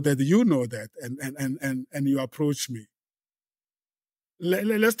don't know that you know that, and you approach me.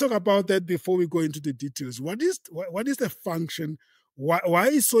 Let's talk about that before we go into the details. What is the function? Why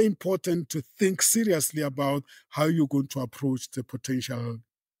is it so important to think seriously about how you're going to approach the potential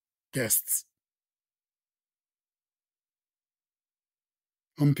guests?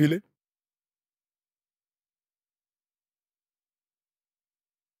 Mpile?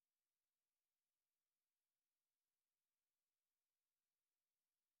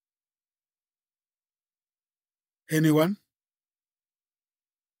 Anyone?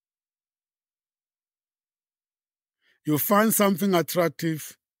 You find something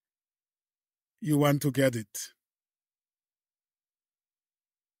attractive, you want to get it.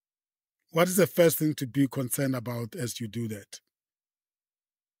 What is the first thing to be concerned about as you do that?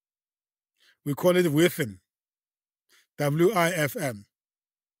 We call it WIFM. WIFM.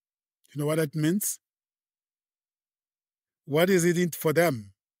 You know what that means? What is it in for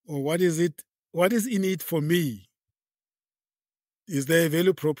them? Or what is in it for me? Is there a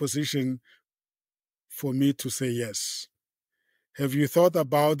value proposition for me to say yes? Have you thought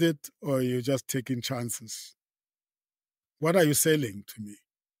about it, or are you just taking chances? What are you selling to me?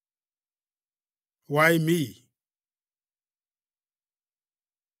 Why me?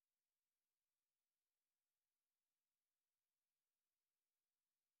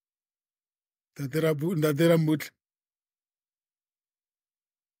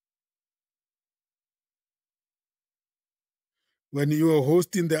 When you are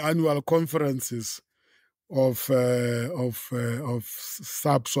hosting the annual conferences of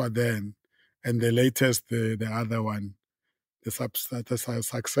Subswaden, and the latest, the other one, the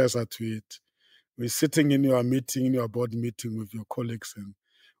successor to it, we're sitting in your board meeting with your colleagues, and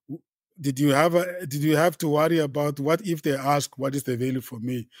did you have to worry about what if they ask what is the value for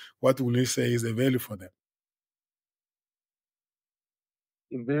me? What will you say is the value for them?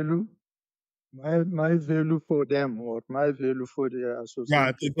 The value, my value for them, or my value for the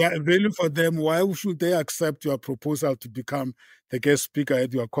association. Yeah, the value for them. Why should they accept your proposal to become the guest speaker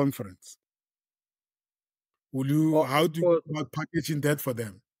at your conference? Will you? How do you about packaging that for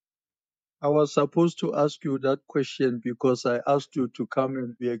them? I was supposed to ask you that question because I asked you to come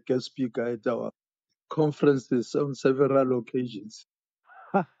and be a guest speaker at our conferences on several occasions.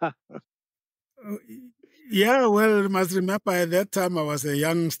 Yeah, well, you must remember at that time I was a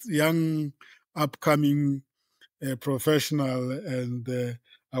young upcoming professional, and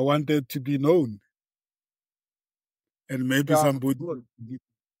I wanted to be known, and maybe somebody get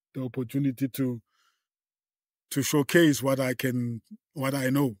the opportunity to showcase what I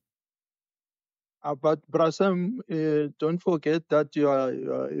know. But Brasam, don't forget that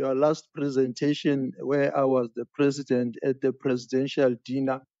your last presentation, where I was the president at the presidential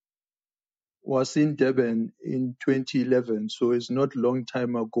dinner, was in Durban in 2011. So it's not long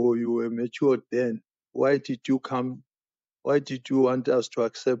time ago. You were matured then. Why did you come? Why did you want us to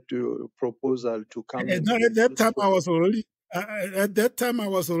accept your proposal to come and No, be a at that guest time speaker? I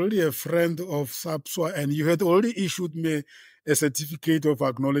was already a friend of SAPSWA, and you had already issued me a certificate of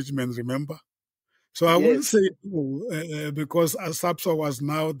acknowledgement. Remember? So I wouldn't Yes. say no, because SAPSWA was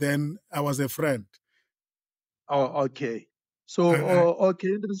now, then I was a friend. Oh, okay. So,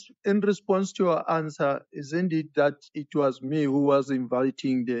 okay, in response to your answer, isn't it that it was me who was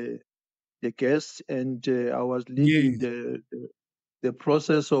inviting the guests, and I was leading Yes. the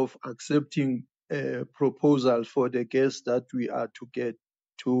process of accepting proposals for the guests that we are to get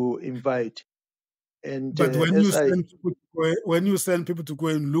to invite. And But when you as I send people to go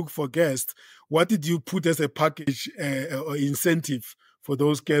and look for guests, what did you put as a package or incentive for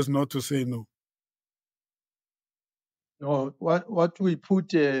those guests not to say no? no, what we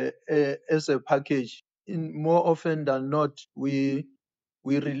put as a package, in more often than not, we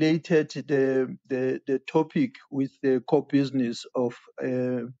related the topic with the core business of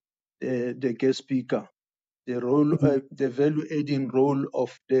the guest speaker, the role, the value adding role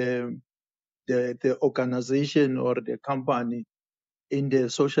of the organization or the company in the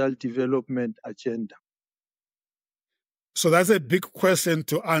social development agenda. So that's a big question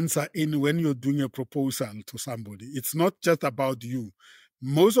to answer when you're doing a proposal to somebody. It's not just about you.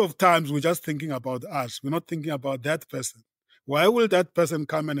 Most of times we're just thinking about us. We're not thinking about that person. Why will that person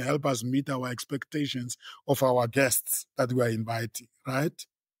come and help us meet our expectations of our guests that we are inviting, right?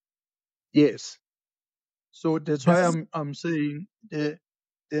 Yes. So that's why I'm saying there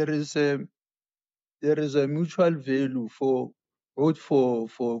is a mutual value for both for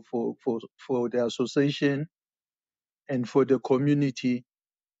the association and for the community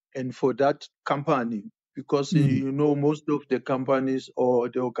and for that company, because most of the companies or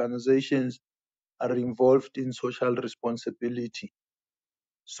the organizations are involved in social responsibility.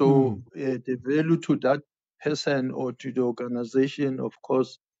 So the value to that person or to the organization, of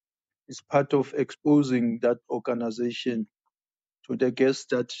course, is part of exposing that organization to the guests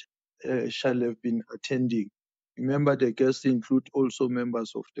that shall have been attending. Remember, the guests include also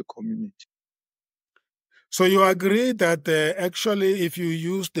members of the community. So you agree that actually, if you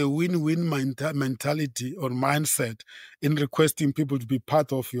use the win-win mentality or mindset in requesting people to be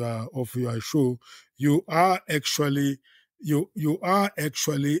part of your show, you are actually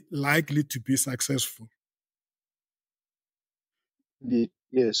likely to be successful. Indeed.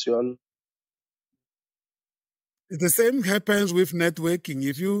 Yes, you are. The same happens with networking.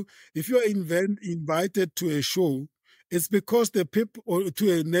 If you are invited to a show, it's because the people, or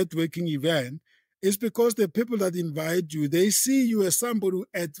to a networking event, it's because the people that invite you, they see you as somebody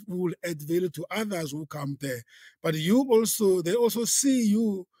who will add value to others who come there. But they also see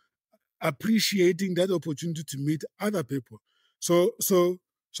you appreciating that opportunity to meet other people. So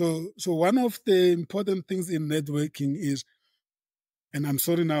one of the important things in networking is, and I'm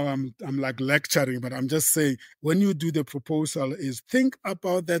sorry now I'm like lecturing, but I'm just saying, when you do the proposal, is think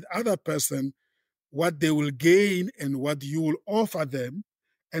about that other person, what they will gain and what you will offer them,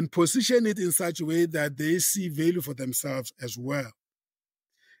 and position it in such a way that they see value for themselves as well.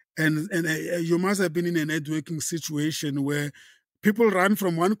 And you must have been in a networking situation where people run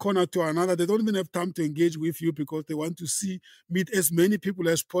from one corner to another. They don't even have time to engage with you because they want to meet as many people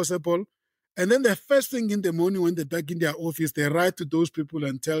as possible. And then the first thing in the morning when they're back in their office, they write to those people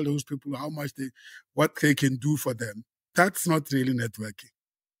and tell those people what they can do for them. That's not really networking.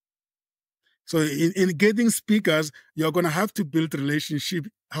 So in getting speakers, you're going to have to build relationship,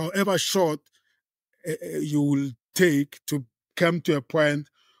 however short you will take to come to a point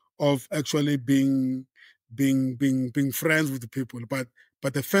of actually being friends with the people. But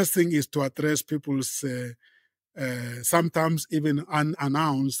the first thing is to address people's sometimes even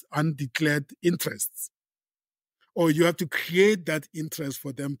unannounced, undeclared interests. Or you have to create that interest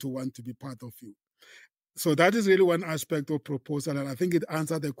for them to want to be part of you. So that is really one aspect of proposal. And I think it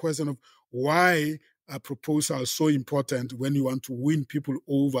answered the question of why a proposal is so important when you want to win people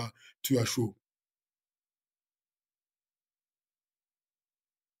over to your show.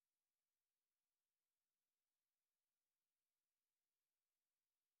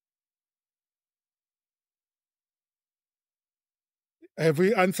 Have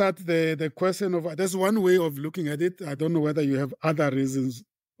we answered the question of, that's one way of looking at it. I don't know whether you have other reasons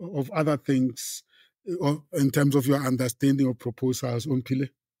of other things or in terms of your understanding of proposals, Umpile.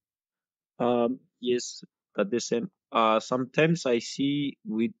 Yes, that the same. Sometimes I see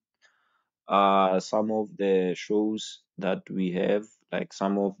with some of the shows that we have, like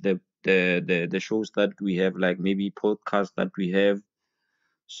some of the shows that we have, like maybe podcasts that we have.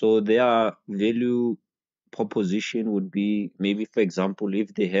 So their value proposition would be maybe, for example,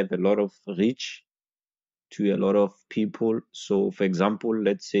 if they have a lot of reach to a lot of people. So, for example,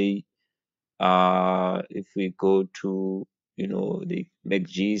 let's say if we go to the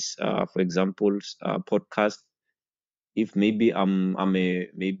McG's, for example, podcast. If maybe I'm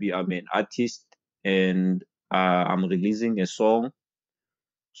an artist and I'm releasing a song,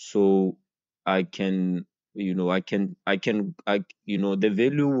 so I can the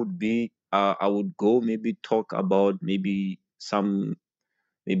value would be I would go maybe talk about maybe some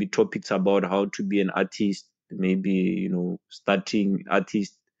maybe topics about how to be an artist, maybe starting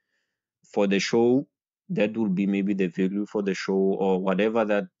artist for the show. That will be maybe the value for the show, or whatever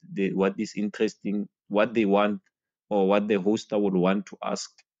that what is interesting, what they want, or what the hoster would want to ask.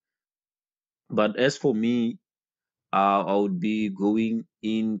 But as for me, I would be going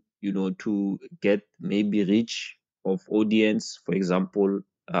in, to get maybe reach of audience, for example,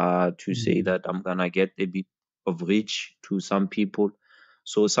 to say that I'm gonna get a bit of reach to some people.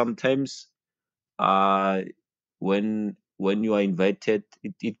 So sometimes, uh, when you are invited,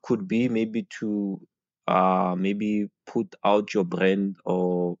 it could be maybe to maybe put out your brand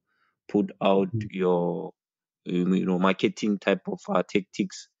or put out your marketing type of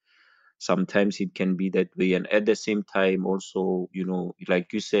tactics. Sometimes it can be that way, and at the same time also,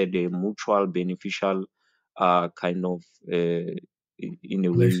 like you said, a mutual beneficial kind of in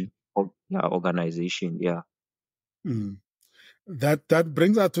a way organization. Yeah. Mm. That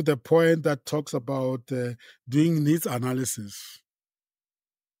brings us to the point that talks about doing needs analysis.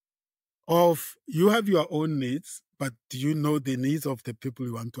 Of you have your own needs, but do you know the needs of the people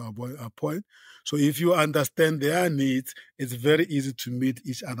you want to appoint? So if you understand their needs, it's very easy to meet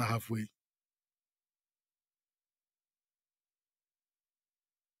each other halfway.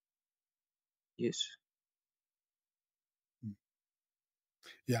 Yes.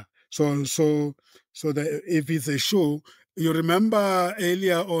 Yeah. So if it's a show, you remember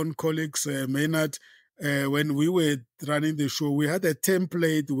earlier on, colleagues, Maynard, when we were running the show, we had a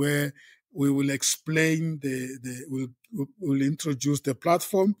template where we will explain we'll introduce the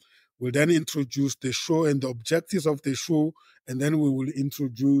platform, we'll then introduce the show and the objectives of the show, and then we will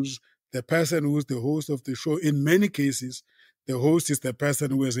introduce the person who's the host of the show. In many cases, the host is the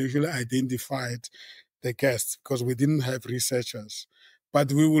person who has usually identified the guests because we didn't have researchers.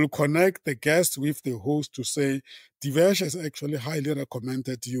 But we will connect the guest with the host to say, Divesh has actually highly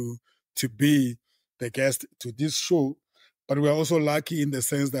recommended you to be the guest to this show. But we're also lucky in the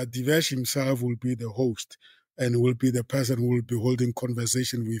sense that Divesh himself will be the host and will be the person who will be holding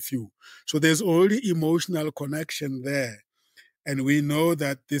conversation with you. So there's already emotional connection there. And we know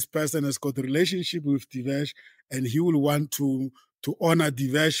that this person has got a relationship with Divesh and he will want to honor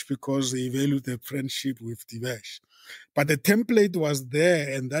Divesh because he values the friendship with Divesh. But the template was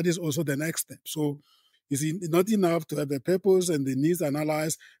there, and that is also the next step. So it's not enough to have the purpose and the needs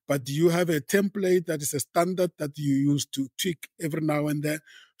analyzed, but do you have a template that is a standard that you use to tweak every now and then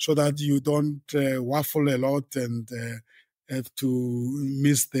so that you don't waffle a lot and have to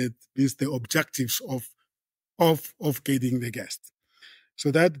miss the objectives of getting the guest.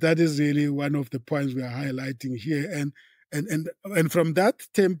 So that is really one of the points we are highlighting here. And from that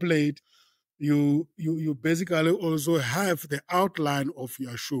template, you basically also have the outline of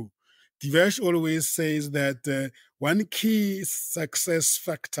your show. Divesh always says that one key success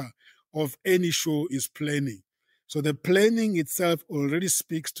factor of any show is planning. So the planning itself already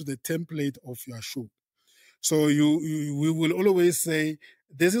speaks to the template of your show. So we will always say,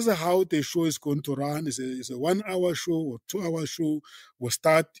 this is how the show is going to run. It's a 1 hour show or 2 hour show. We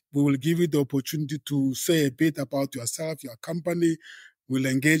will give you the opportunity to say a bit about yourself, your company, We'll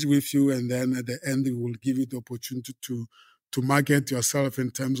engage with you, and then at the end, we will give you the opportunity to market yourself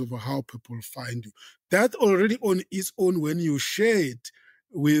in terms of how people find you. That already on its own, when you share it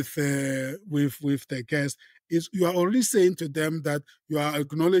with the guest, is you are already saying to them that you are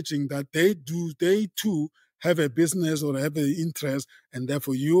acknowledging that they too have a business or have an interest, and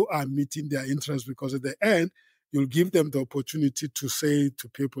therefore you are meeting their interest, because at the end, you'll give them the opportunity to say to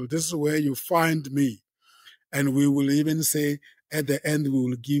people, this is where you find me. And we will even say at the end, we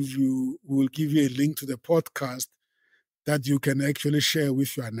will give you a link to the podcast that you can actually share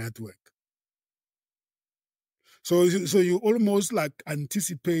with your network. So you almost like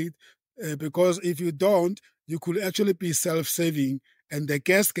anticipate, because if you don't, you could actually be self-serving, and the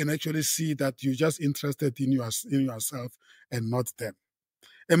guest can actually see that you're just interested in yourself and not them.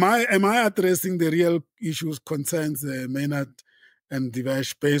 Am I addressing the real issues, concerns, Maynard and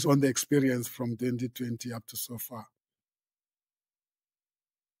Divesh, based on the experience from 2020 up to so far?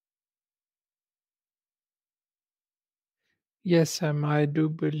 Yes, I do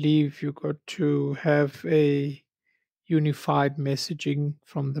believe you got to have a unified messaging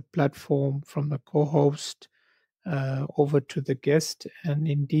from the platform, from the co-host, over to the guest. And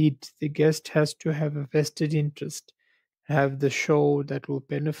indeed, the guest has to have a vested interest, have the show that will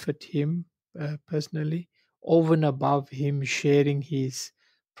benefit him personally, over and above him sharing his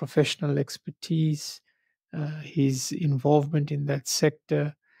professional expertise, his involvement in that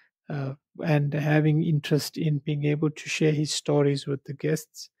sector, and having interest in being able to share his stories with the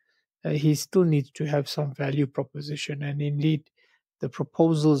guests. He still needs to have some value proposition. And indeed, the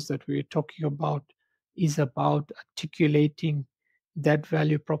proposals that we're talking about is about articulating that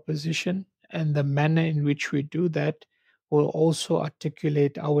value proposition, and the manner in which we do that will also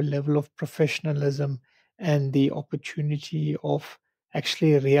articulate our level of professionalism and the opportunity of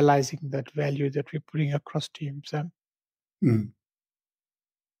actually realizing that value that we're putting across to him, Sam. Mm.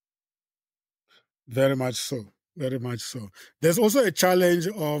 Very much so. Very much so. There's also a challenge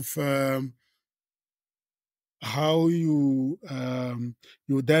of how you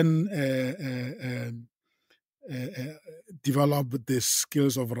then develop the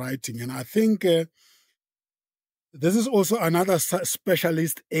skills of writing, and I think this is also another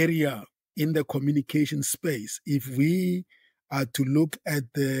specialist area in the communication space. If we are to look at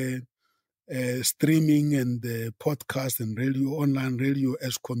the streaming and the podcast and radio, online radio,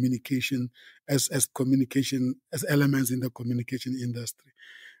 as communication, as communication, as elements in the communication industry,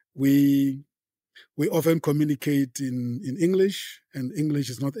 we often communicate in English, and English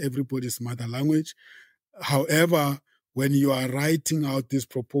is not everybody's mother language. However, when you are writing out this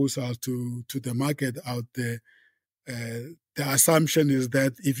proposal to the market out there, the assumption is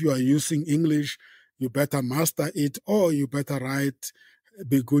that if you are using English, you better master it, or you better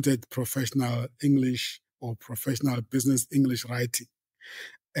be good at professional English or professional business English writing.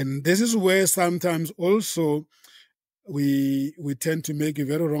 And this is where sometimes also we tend to make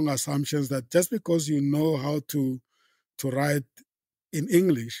very wrong assumptions that just because you know how to write in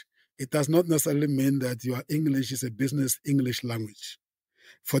English, it does not necessarily mean that your English is a business English language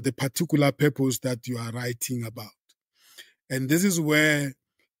for the particular purpose that you are writing about. And this is where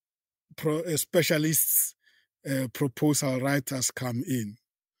specialists, proposal writers come in.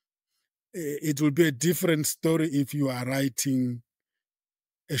 It will be a different story if you are writing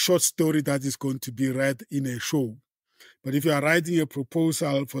a short story that is going to be read in a show. But if you are writing a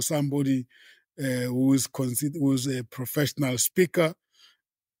proposal for somebody who is a professional speaker,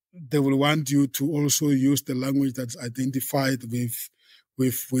 they will want you to also use the language that's identified with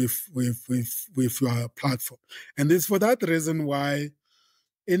your platform. And it's for that reason why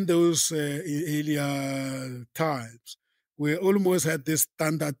in those earlier times, we almost had this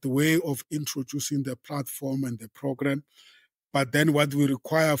standard way of introducing the platform and the program. But then what we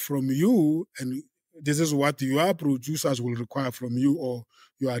require from you, and this is what your producers will require from you, or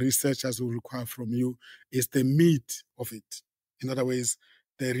your researchers will require from you, is the meat of it. In other words,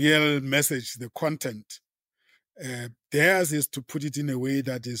 the real message, the content. Theirs is to put it in a way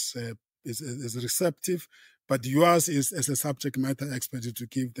that is receptive, but yours is as a subject matter expert to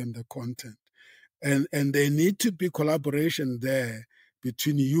give them the content. And there need to be collaboration there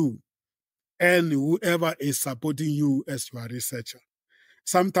between you and whoever is supporting you as your researcher.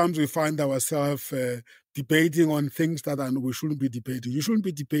 Sometimes we find ourselves debating on things that we shouldn't be debating. You shouldn't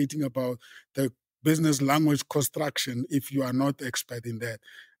be debating about the business language construction if you are not expert in that.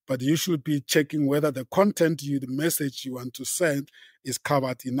 But you should be checking whether the content, the message you want to send is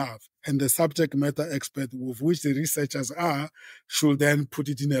covered enough. And the subject matter expert with which the researchers are should then put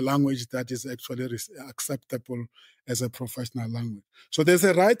it in a language that is actually acceptable as a professional language. So there's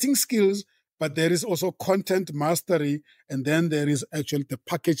a writing skills, but there is also content mastery, and then there is actually the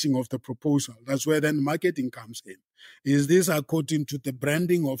packaging of the proposal. That's where then marketing comes in. Is this according to the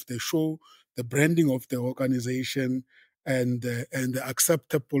branding of the show, the branding of the organization, and the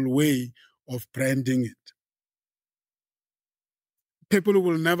acceptable way of branding it? People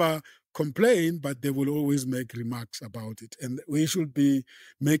will never complain, but they will always make remarks about it. And we should be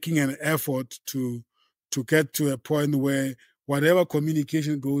making an effort to get to a point where whatever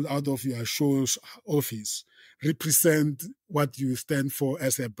communication goes out of your show's office represent what you stand for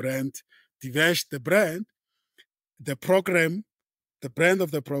as a brand. Diverse the brand, the program, the brand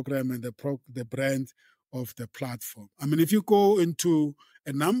of the program, and the brand of the platform. I mean, if you go into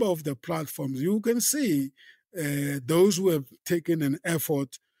a number of the platforms, you can see those who have taken an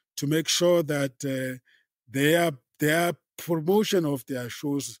effort to make sure that their promotion of their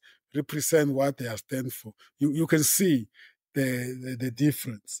shows represent what they are stand for. You can see the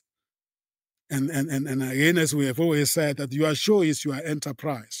difference. And again, as we have always said, that your show is your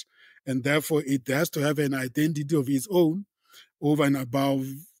enterprise, and therefore it has to have an identity of its own over and above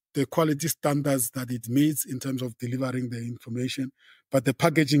the quality standards that it meets in terms of delivering the information. But the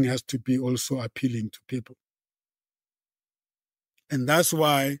packaging has to be also appealing to people. And that's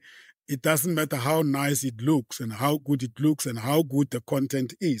why it doesn't matter how nice it looks and how good it looks and how good the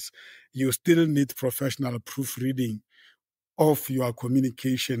content is. You still need professional proofreading of your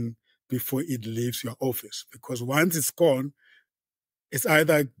communication before it leaves your office. Because once it's gone, it's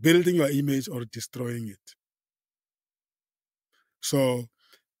either building your image or destroying it. So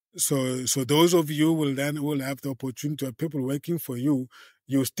those of you will have the opportunity of people working for you.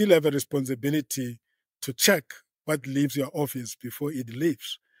 You still have a responsibility to check what leaves your office before it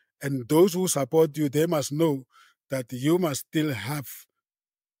leaves. And those who support you, they must know that you must still have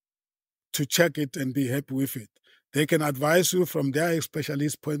to check it and be happy with it. They can advise you from their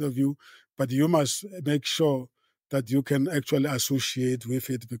specialist point of view, but you must make sure that you can actually associate with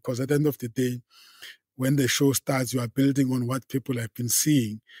it, because at the end of the day, when the show starts, you are building on what people have been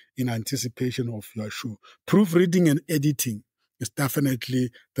seeing in anticipation of your show. Proofreading and editing is definitely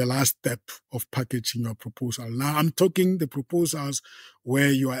the last step of packaging your proposal. Now, I'm talking the proposals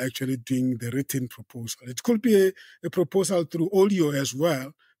where you are actually doing the written proposal. It could be a proposal through audio as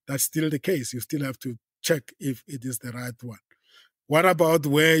well. That's still the case. You still have to check if it is the right one. What about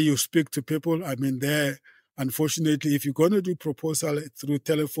where you speak to people? I mean, there, unfortunately, if you're going to do proposal through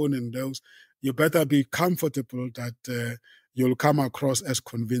telephone and those, you better be comfortable that you'll come across as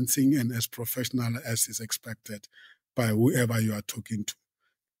convincing and as professional as is expected by whoever you are talking to.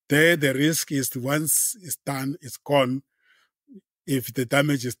 There, the risk is once it's done, it's gone. If the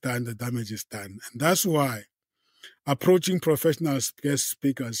damage is done, the damage is done. And that's why approaching professional guest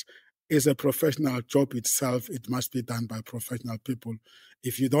speakers is a professional job itself. It must be done by professional people.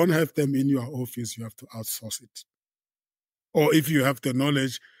 If you don't have them in your office, you have to outsource it. Or if you have the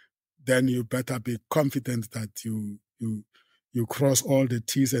knowledge, then you better be confident that you cross all the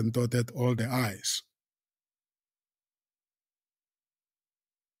T's and dotted all the I's.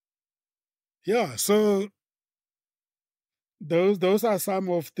 Yeah, so those are some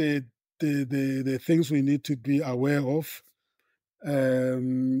of the things we need to be aware of.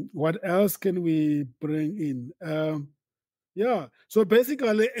 What else can we bring in? Yeah, so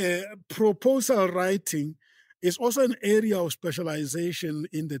basically, proposal writing is also an area of specialization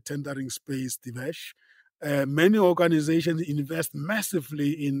in the tendering space, Divesh. Many organizations invest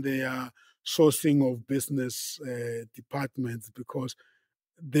massively in their sourcing of business departments because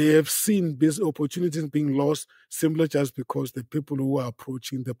they have seen business opportunities being lost simply just because the people who are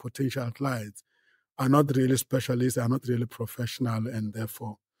approaching the potential clients are not really specialists, are not really professional, and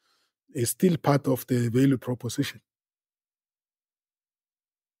therefore it's still part of the value proposition.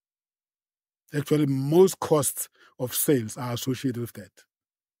 Actually, most costs of sales are associated with that.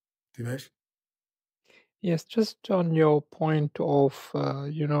 Divesh? Yes, just on your point of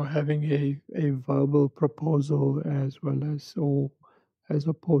having a verbal proposal as well as, or as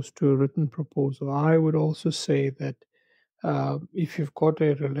opposed to a written proposal, I would also say that if you've got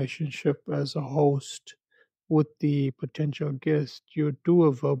a relationship as a host with the potential guest, you do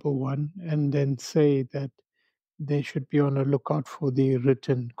a verbal one and then say that they should be on a lookout for the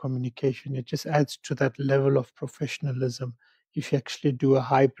written communication. It just adds to that level of professionalism if you actually do a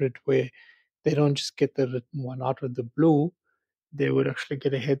hybrid where they don't just get the written one out of the blue, they would actually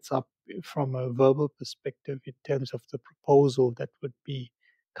get a heads up from a verbal perspective in terms of the proposal that would be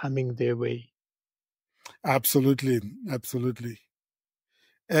coming their way. Absolutely, absolutely.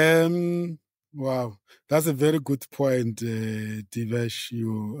 Wow, that's a very good point, Divesh.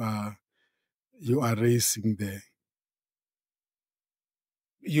 You are raising there.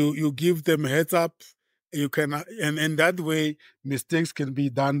 you give them heads up. You can, and that way mistakes can be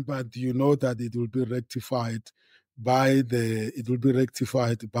done, but you know that it will be rectified by the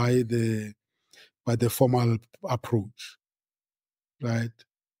formal approach, right?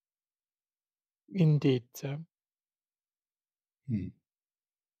 Indeed, sir. Mm.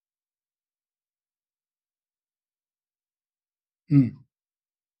 Mm.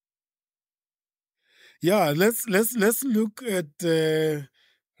 Yeah, let's look at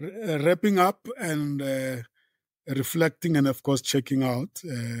wrapping up and reflecting, and of course checking out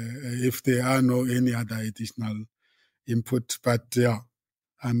if there are no any other additional input. But yeah,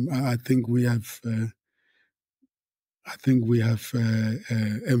 I think we have.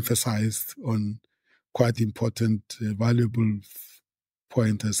 Emphasized on quite important, valuable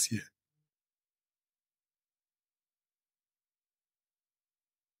pointers here.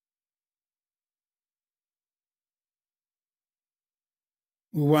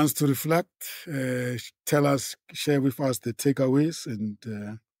 Who wants to reflect? Tell us, share with us the takeaways, and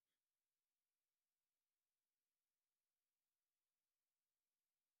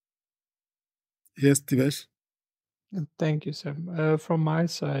yes, Tivesh. Thank you, Sam. From my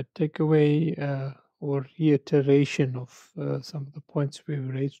side, takeaway or reiteration of some of the points we've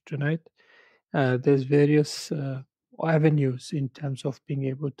raised tonight. There's various avenues in terms of being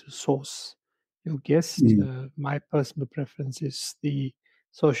able to source your guest. My personal preference is the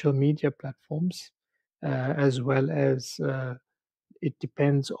social media platforms, as well as it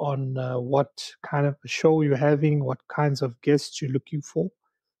depends on what kind of a show you're having, what kinds of guests you're looking for.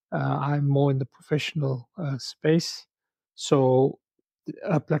 I'm more in the professional space, so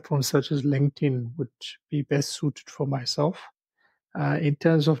platforms such as LinkedIn would be best suited for myself. In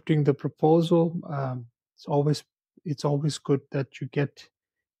terms of doing the proposal, it's always good that you get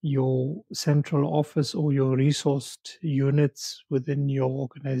your central office or your resourced units within your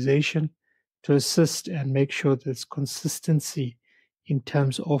organization to assist and make sure there's consistency in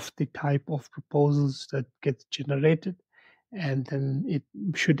terms of the type of proposals that get generated, and then it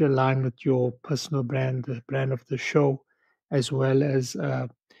should align with your personal brand, the brand of the show, as well as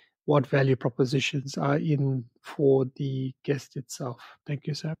what value propositions are in for the guest itself. Thank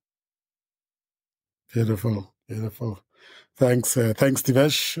you, Sam. Beautiful, beautiful. Thanks,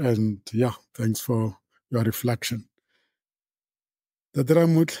 Divesh, and yeah, thanks for your reflection.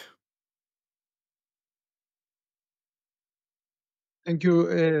 Dadramut. Thank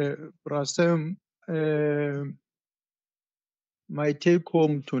you, Prasem. My take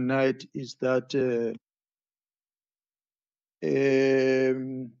home tonight is that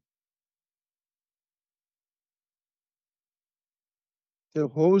the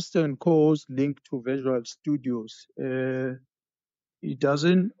host and co-host link to Visual Studios, it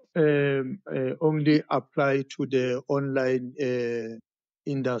doesn't only apply to the online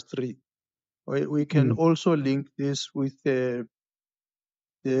industry. We can also link this with the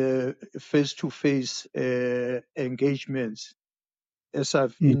face-to-face engagements, as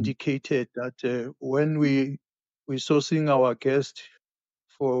I've indicated that when we're sourcing our guests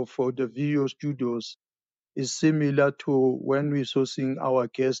for the video studios, is similar to when we're sourcing our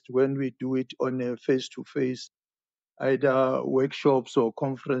guests when we do it on a face-to-face, either workshops or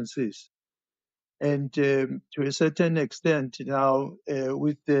conferences. And to a certain extent now,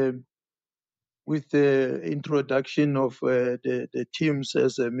 with the introduction of the Teams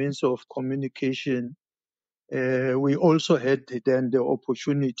as a means of communication, we also had then the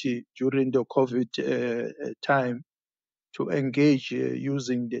opportunity during the COVID time to engage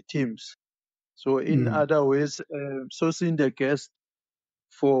using the Teams. So in other ways, sourcing the guests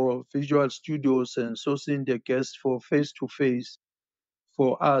for Visual Studios and sourcing the guests for face-to-face,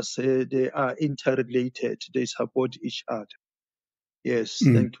 for us, they are interrelated. They support each other. Yes,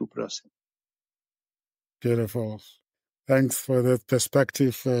 thank you, Prasad. Beautiful. Thanks for that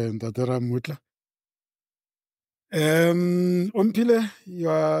perspective, Dadramutla. Umpile,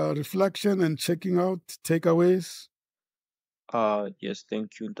 your reflection and checking out takeaways. Yes,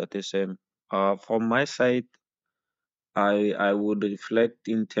 thank you, Tate Sam. From my side, I would reflect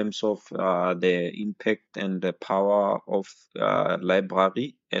in terms of the impact and the power of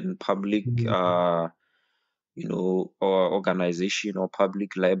library and public, or organization or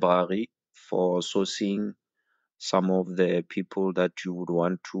public library for sourcing some of the people that you would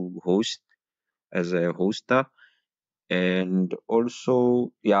want to host as a hoster. And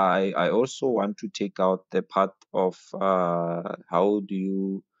also, yeah, I also want to take out the part of how do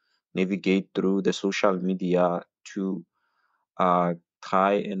you navigate through the social media to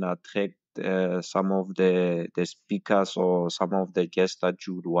try and attract some of the speakers or some of the guests that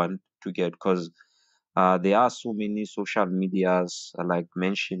you would want to get, because There are so many social medias, like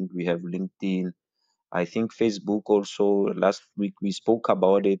mentioned. We have LinkedIn. I think Facebook also. Last week we spoke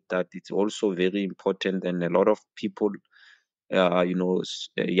about it, that it's also very important, and a lot of people,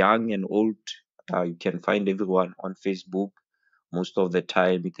 young and old, you can find everyone on Facebook. Most of the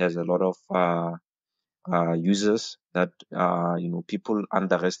time, it has a lot of users that people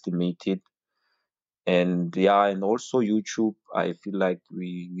underestimate it. And yeah, and also YouTube. I feel like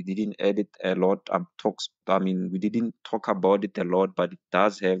we didn't edit a lot. We didn't talk about it a lot, but it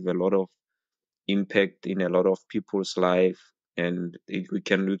does have a lot of impact in a lot of people's life. And we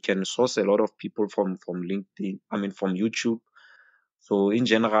can source a lot of people from LinkedIn. From YouTube. So in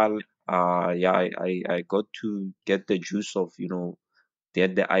general, yeah, I got to get the juice of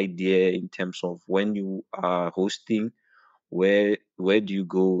get the idea in terms of when you are hosting, where do you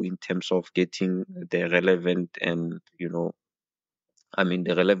go in terms of getting the relevant and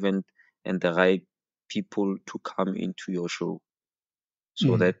the relevant and the right people to come into your show.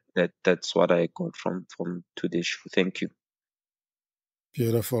 So that's what I got from today's show. Thank you.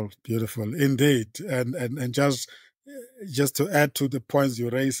 Beautiful, beautiful, indeed. And just to add to the points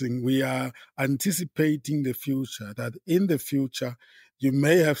you're raising, we are anticipating the future. That in the future, you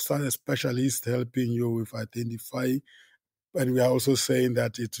may have some specialist helping you with identifying, but we are also saying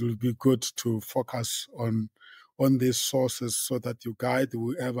that it will be good to focus on these sources so that you guide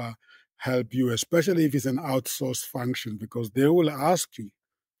whoever help you, especially if it's an outsourced function, because they will ask you,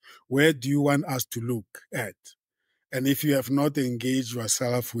 where do you want us to look at? And if you have not engaged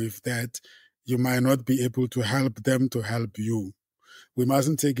yourself with that, you might not be able to help them to help you. We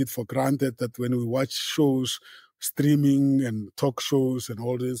mustn't take it for granted that when we watch shows, streaming and talk shows and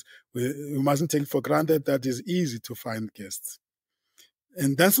all this, we mustn't take it for granted that it's easy to find guests.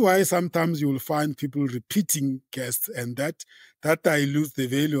 And that's why sometimes you will find people repeating guests, and that dilutes the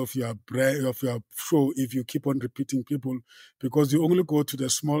value of your show if you keep on repeating people, because you only go to the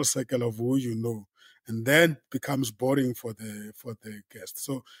small circle of who you know, and then becomes boring for the guest.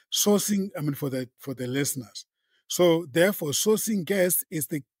 So sourcing, for the listeners. So therefore, sourcing guests is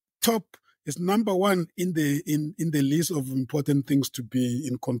the top, is number one in the list of important things to be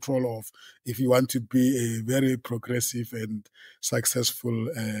in control of if you want to be a very progressive and successful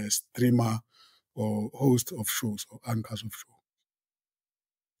streamer or host of shows or anchors of shows.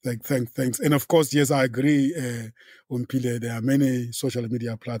 Thanks. And of course, yes, I agree, Umpile, there are many social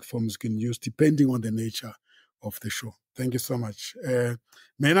media platforms you can use depending on the nature of the show. Thank you so much.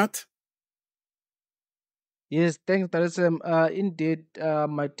 Menat? Yes, thanks, Tarisem. Indeed,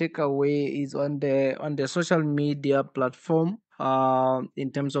 my takeaway is on the social media platform.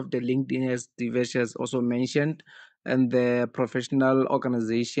 In terms of the LinkedIn, as Divesh has also mentioned, and the professional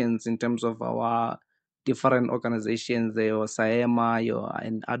organizations in terms of our different organizations, your SAEMA,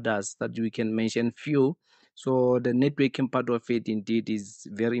 and others that we can mention few. So the networking part of it indeed is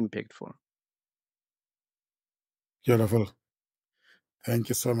very impactful. Beautiful. Thank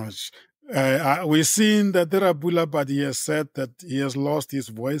you so much. We've seen that Derabula, but he has said that he has lost his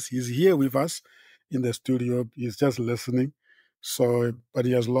voice. He's here with us in the studio. He's just listening. So, but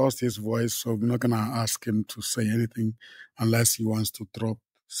he has lost his voice. So we're not going to ask him to say anything unless he wants to drop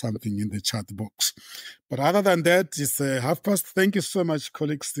something in the chat box. But other than that, it's 1:30. Thank you so much,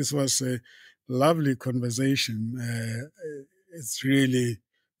 colleagues. This was a lovely conversation. It's really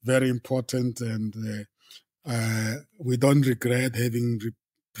very important, and we don't regret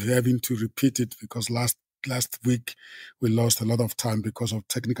having to repeat it, because last week we lost a lot of time because of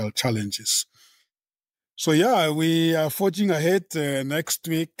technical challenges. So yeah, we are forging ahead. Next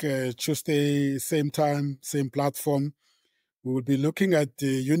week, Tuesday, same time, same platform. We will be looking at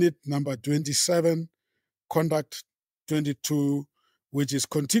unit number 27, conduct 22, which is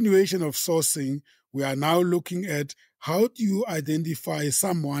continuation of sourcing. We are now looking at how do you identify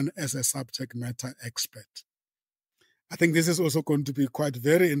someone as a subject matter expert. I think this is also going to be quite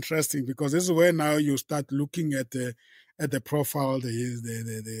very interesting, because this is where now you start looking at the profile,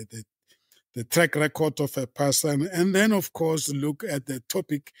 the track record of a person, and then of course look at the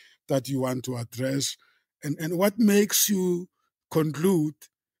topic that you want to address, and what makes you conclude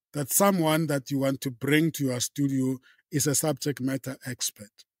that someone that you want to bring to your studio is a subject matter expert.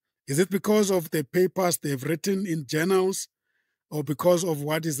 Is it because of the papers they've written in journals, or because of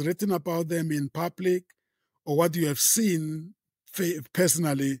what is written about them in public, or what you have seen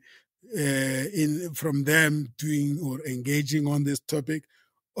personally from them doing or engaging on this topic?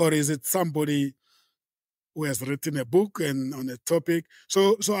 Or is it somebody who has written a book and on a topic?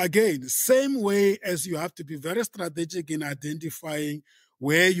 So again, same way as you have to be very strategic in identifying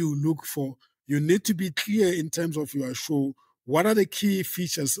where you look for, you need to be clear in terms of your show what are the key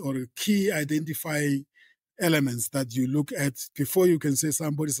features or key identifying elements that you look at before you can say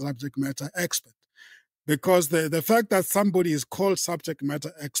somebody's a subject matter expert? Because the fact that somebody is called subject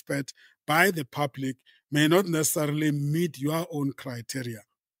matter expert by the public may not necessarily meet your own criteria,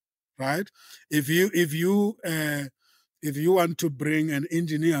 right? If you want to bring an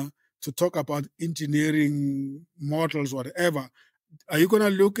engineer to talk about engineering models, whatever, are you going to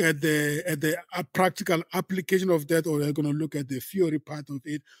look at the practical application of that, or are you going to look at the theory part of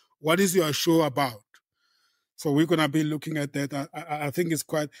it? What is your show about? So we're going to be looking at that. I think it's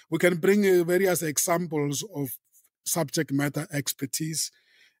quite. We can bring various examples of subject matter expertise,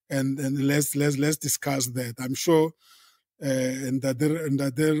 and let's discuss that. I'm sure. And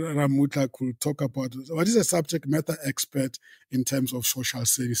Nadir Ramutla could talk about what is a subject matter expert in terms of social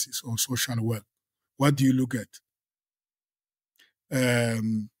services or social work. What do you look at?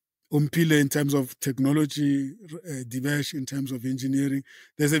 Umpile in terms of technology, Divesh in terms of engineering.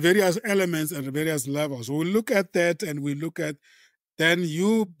 There's various elements and various levels. We'll look at that, and we look at then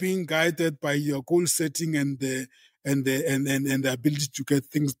you being guided by your goal setting and the ability to get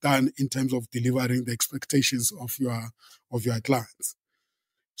things done in terms of delivering the expectations of your clients.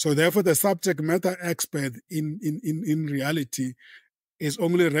 So therefore, the subject matter expert in reality is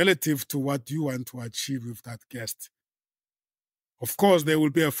only relative to what you want to achieve with that guest. Of course, there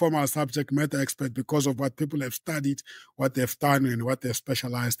will be a formal subject matter expert because of what people have studied, what they've done, and what they've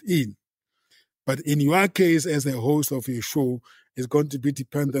specialized in. But in your case, as a host of a show, it's going to be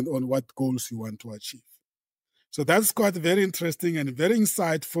dependent on what goals you want to achieve. So that's quite very interesting and very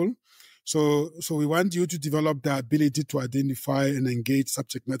insightful. So we want you to develop the ability to identify and engage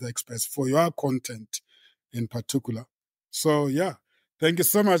subject matter experts for your content in particular. So yeah, thank you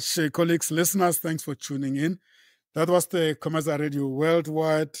so much, colleagues, listeners. Thanks for tuning in. That was the COMETSA Radio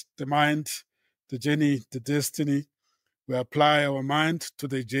Worldwide, the mind, the journey, the destiny. We apply our mind to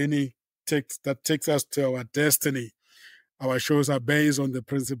the journey that takes us to our destiny. Our shows are based on the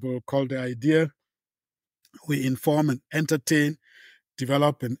principle called the idea. We inform and entertain,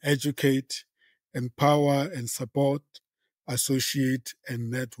 develop and educate, empower and support, associate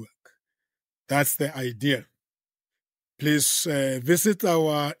and network. That's the idea. Please visit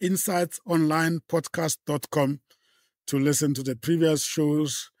our insightsonlinepodcast.com to listen to the previous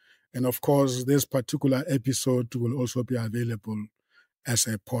shows. And of course, this particular episode will also be available as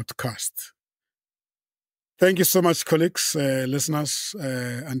a podcast. Thank you so much, colleagues, listeners,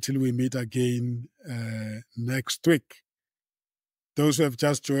 until we meet again next week. Those who have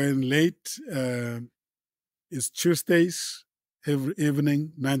just joined late, it's Tuesdays, every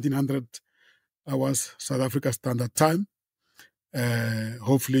evening, 1900 hours, South Africa Standard Time.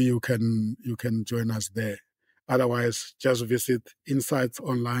 Hopefully you can join us there. Otherwise, just visit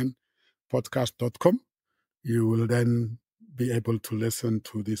insightsonlinepodcast.com. You will then be able to listen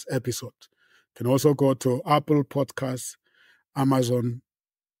to this episode. You can also go to Apple Podcasts, Amazon,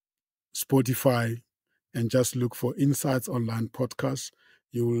 Spotify, and just look for Insights Online Podcasts.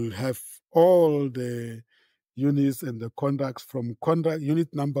 You will have all the units and the conducts from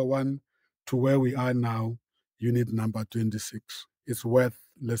unit number 1 to where we are now, unit number 26. It's worth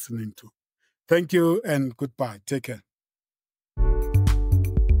listening to. Thank you and goodbye. Take care.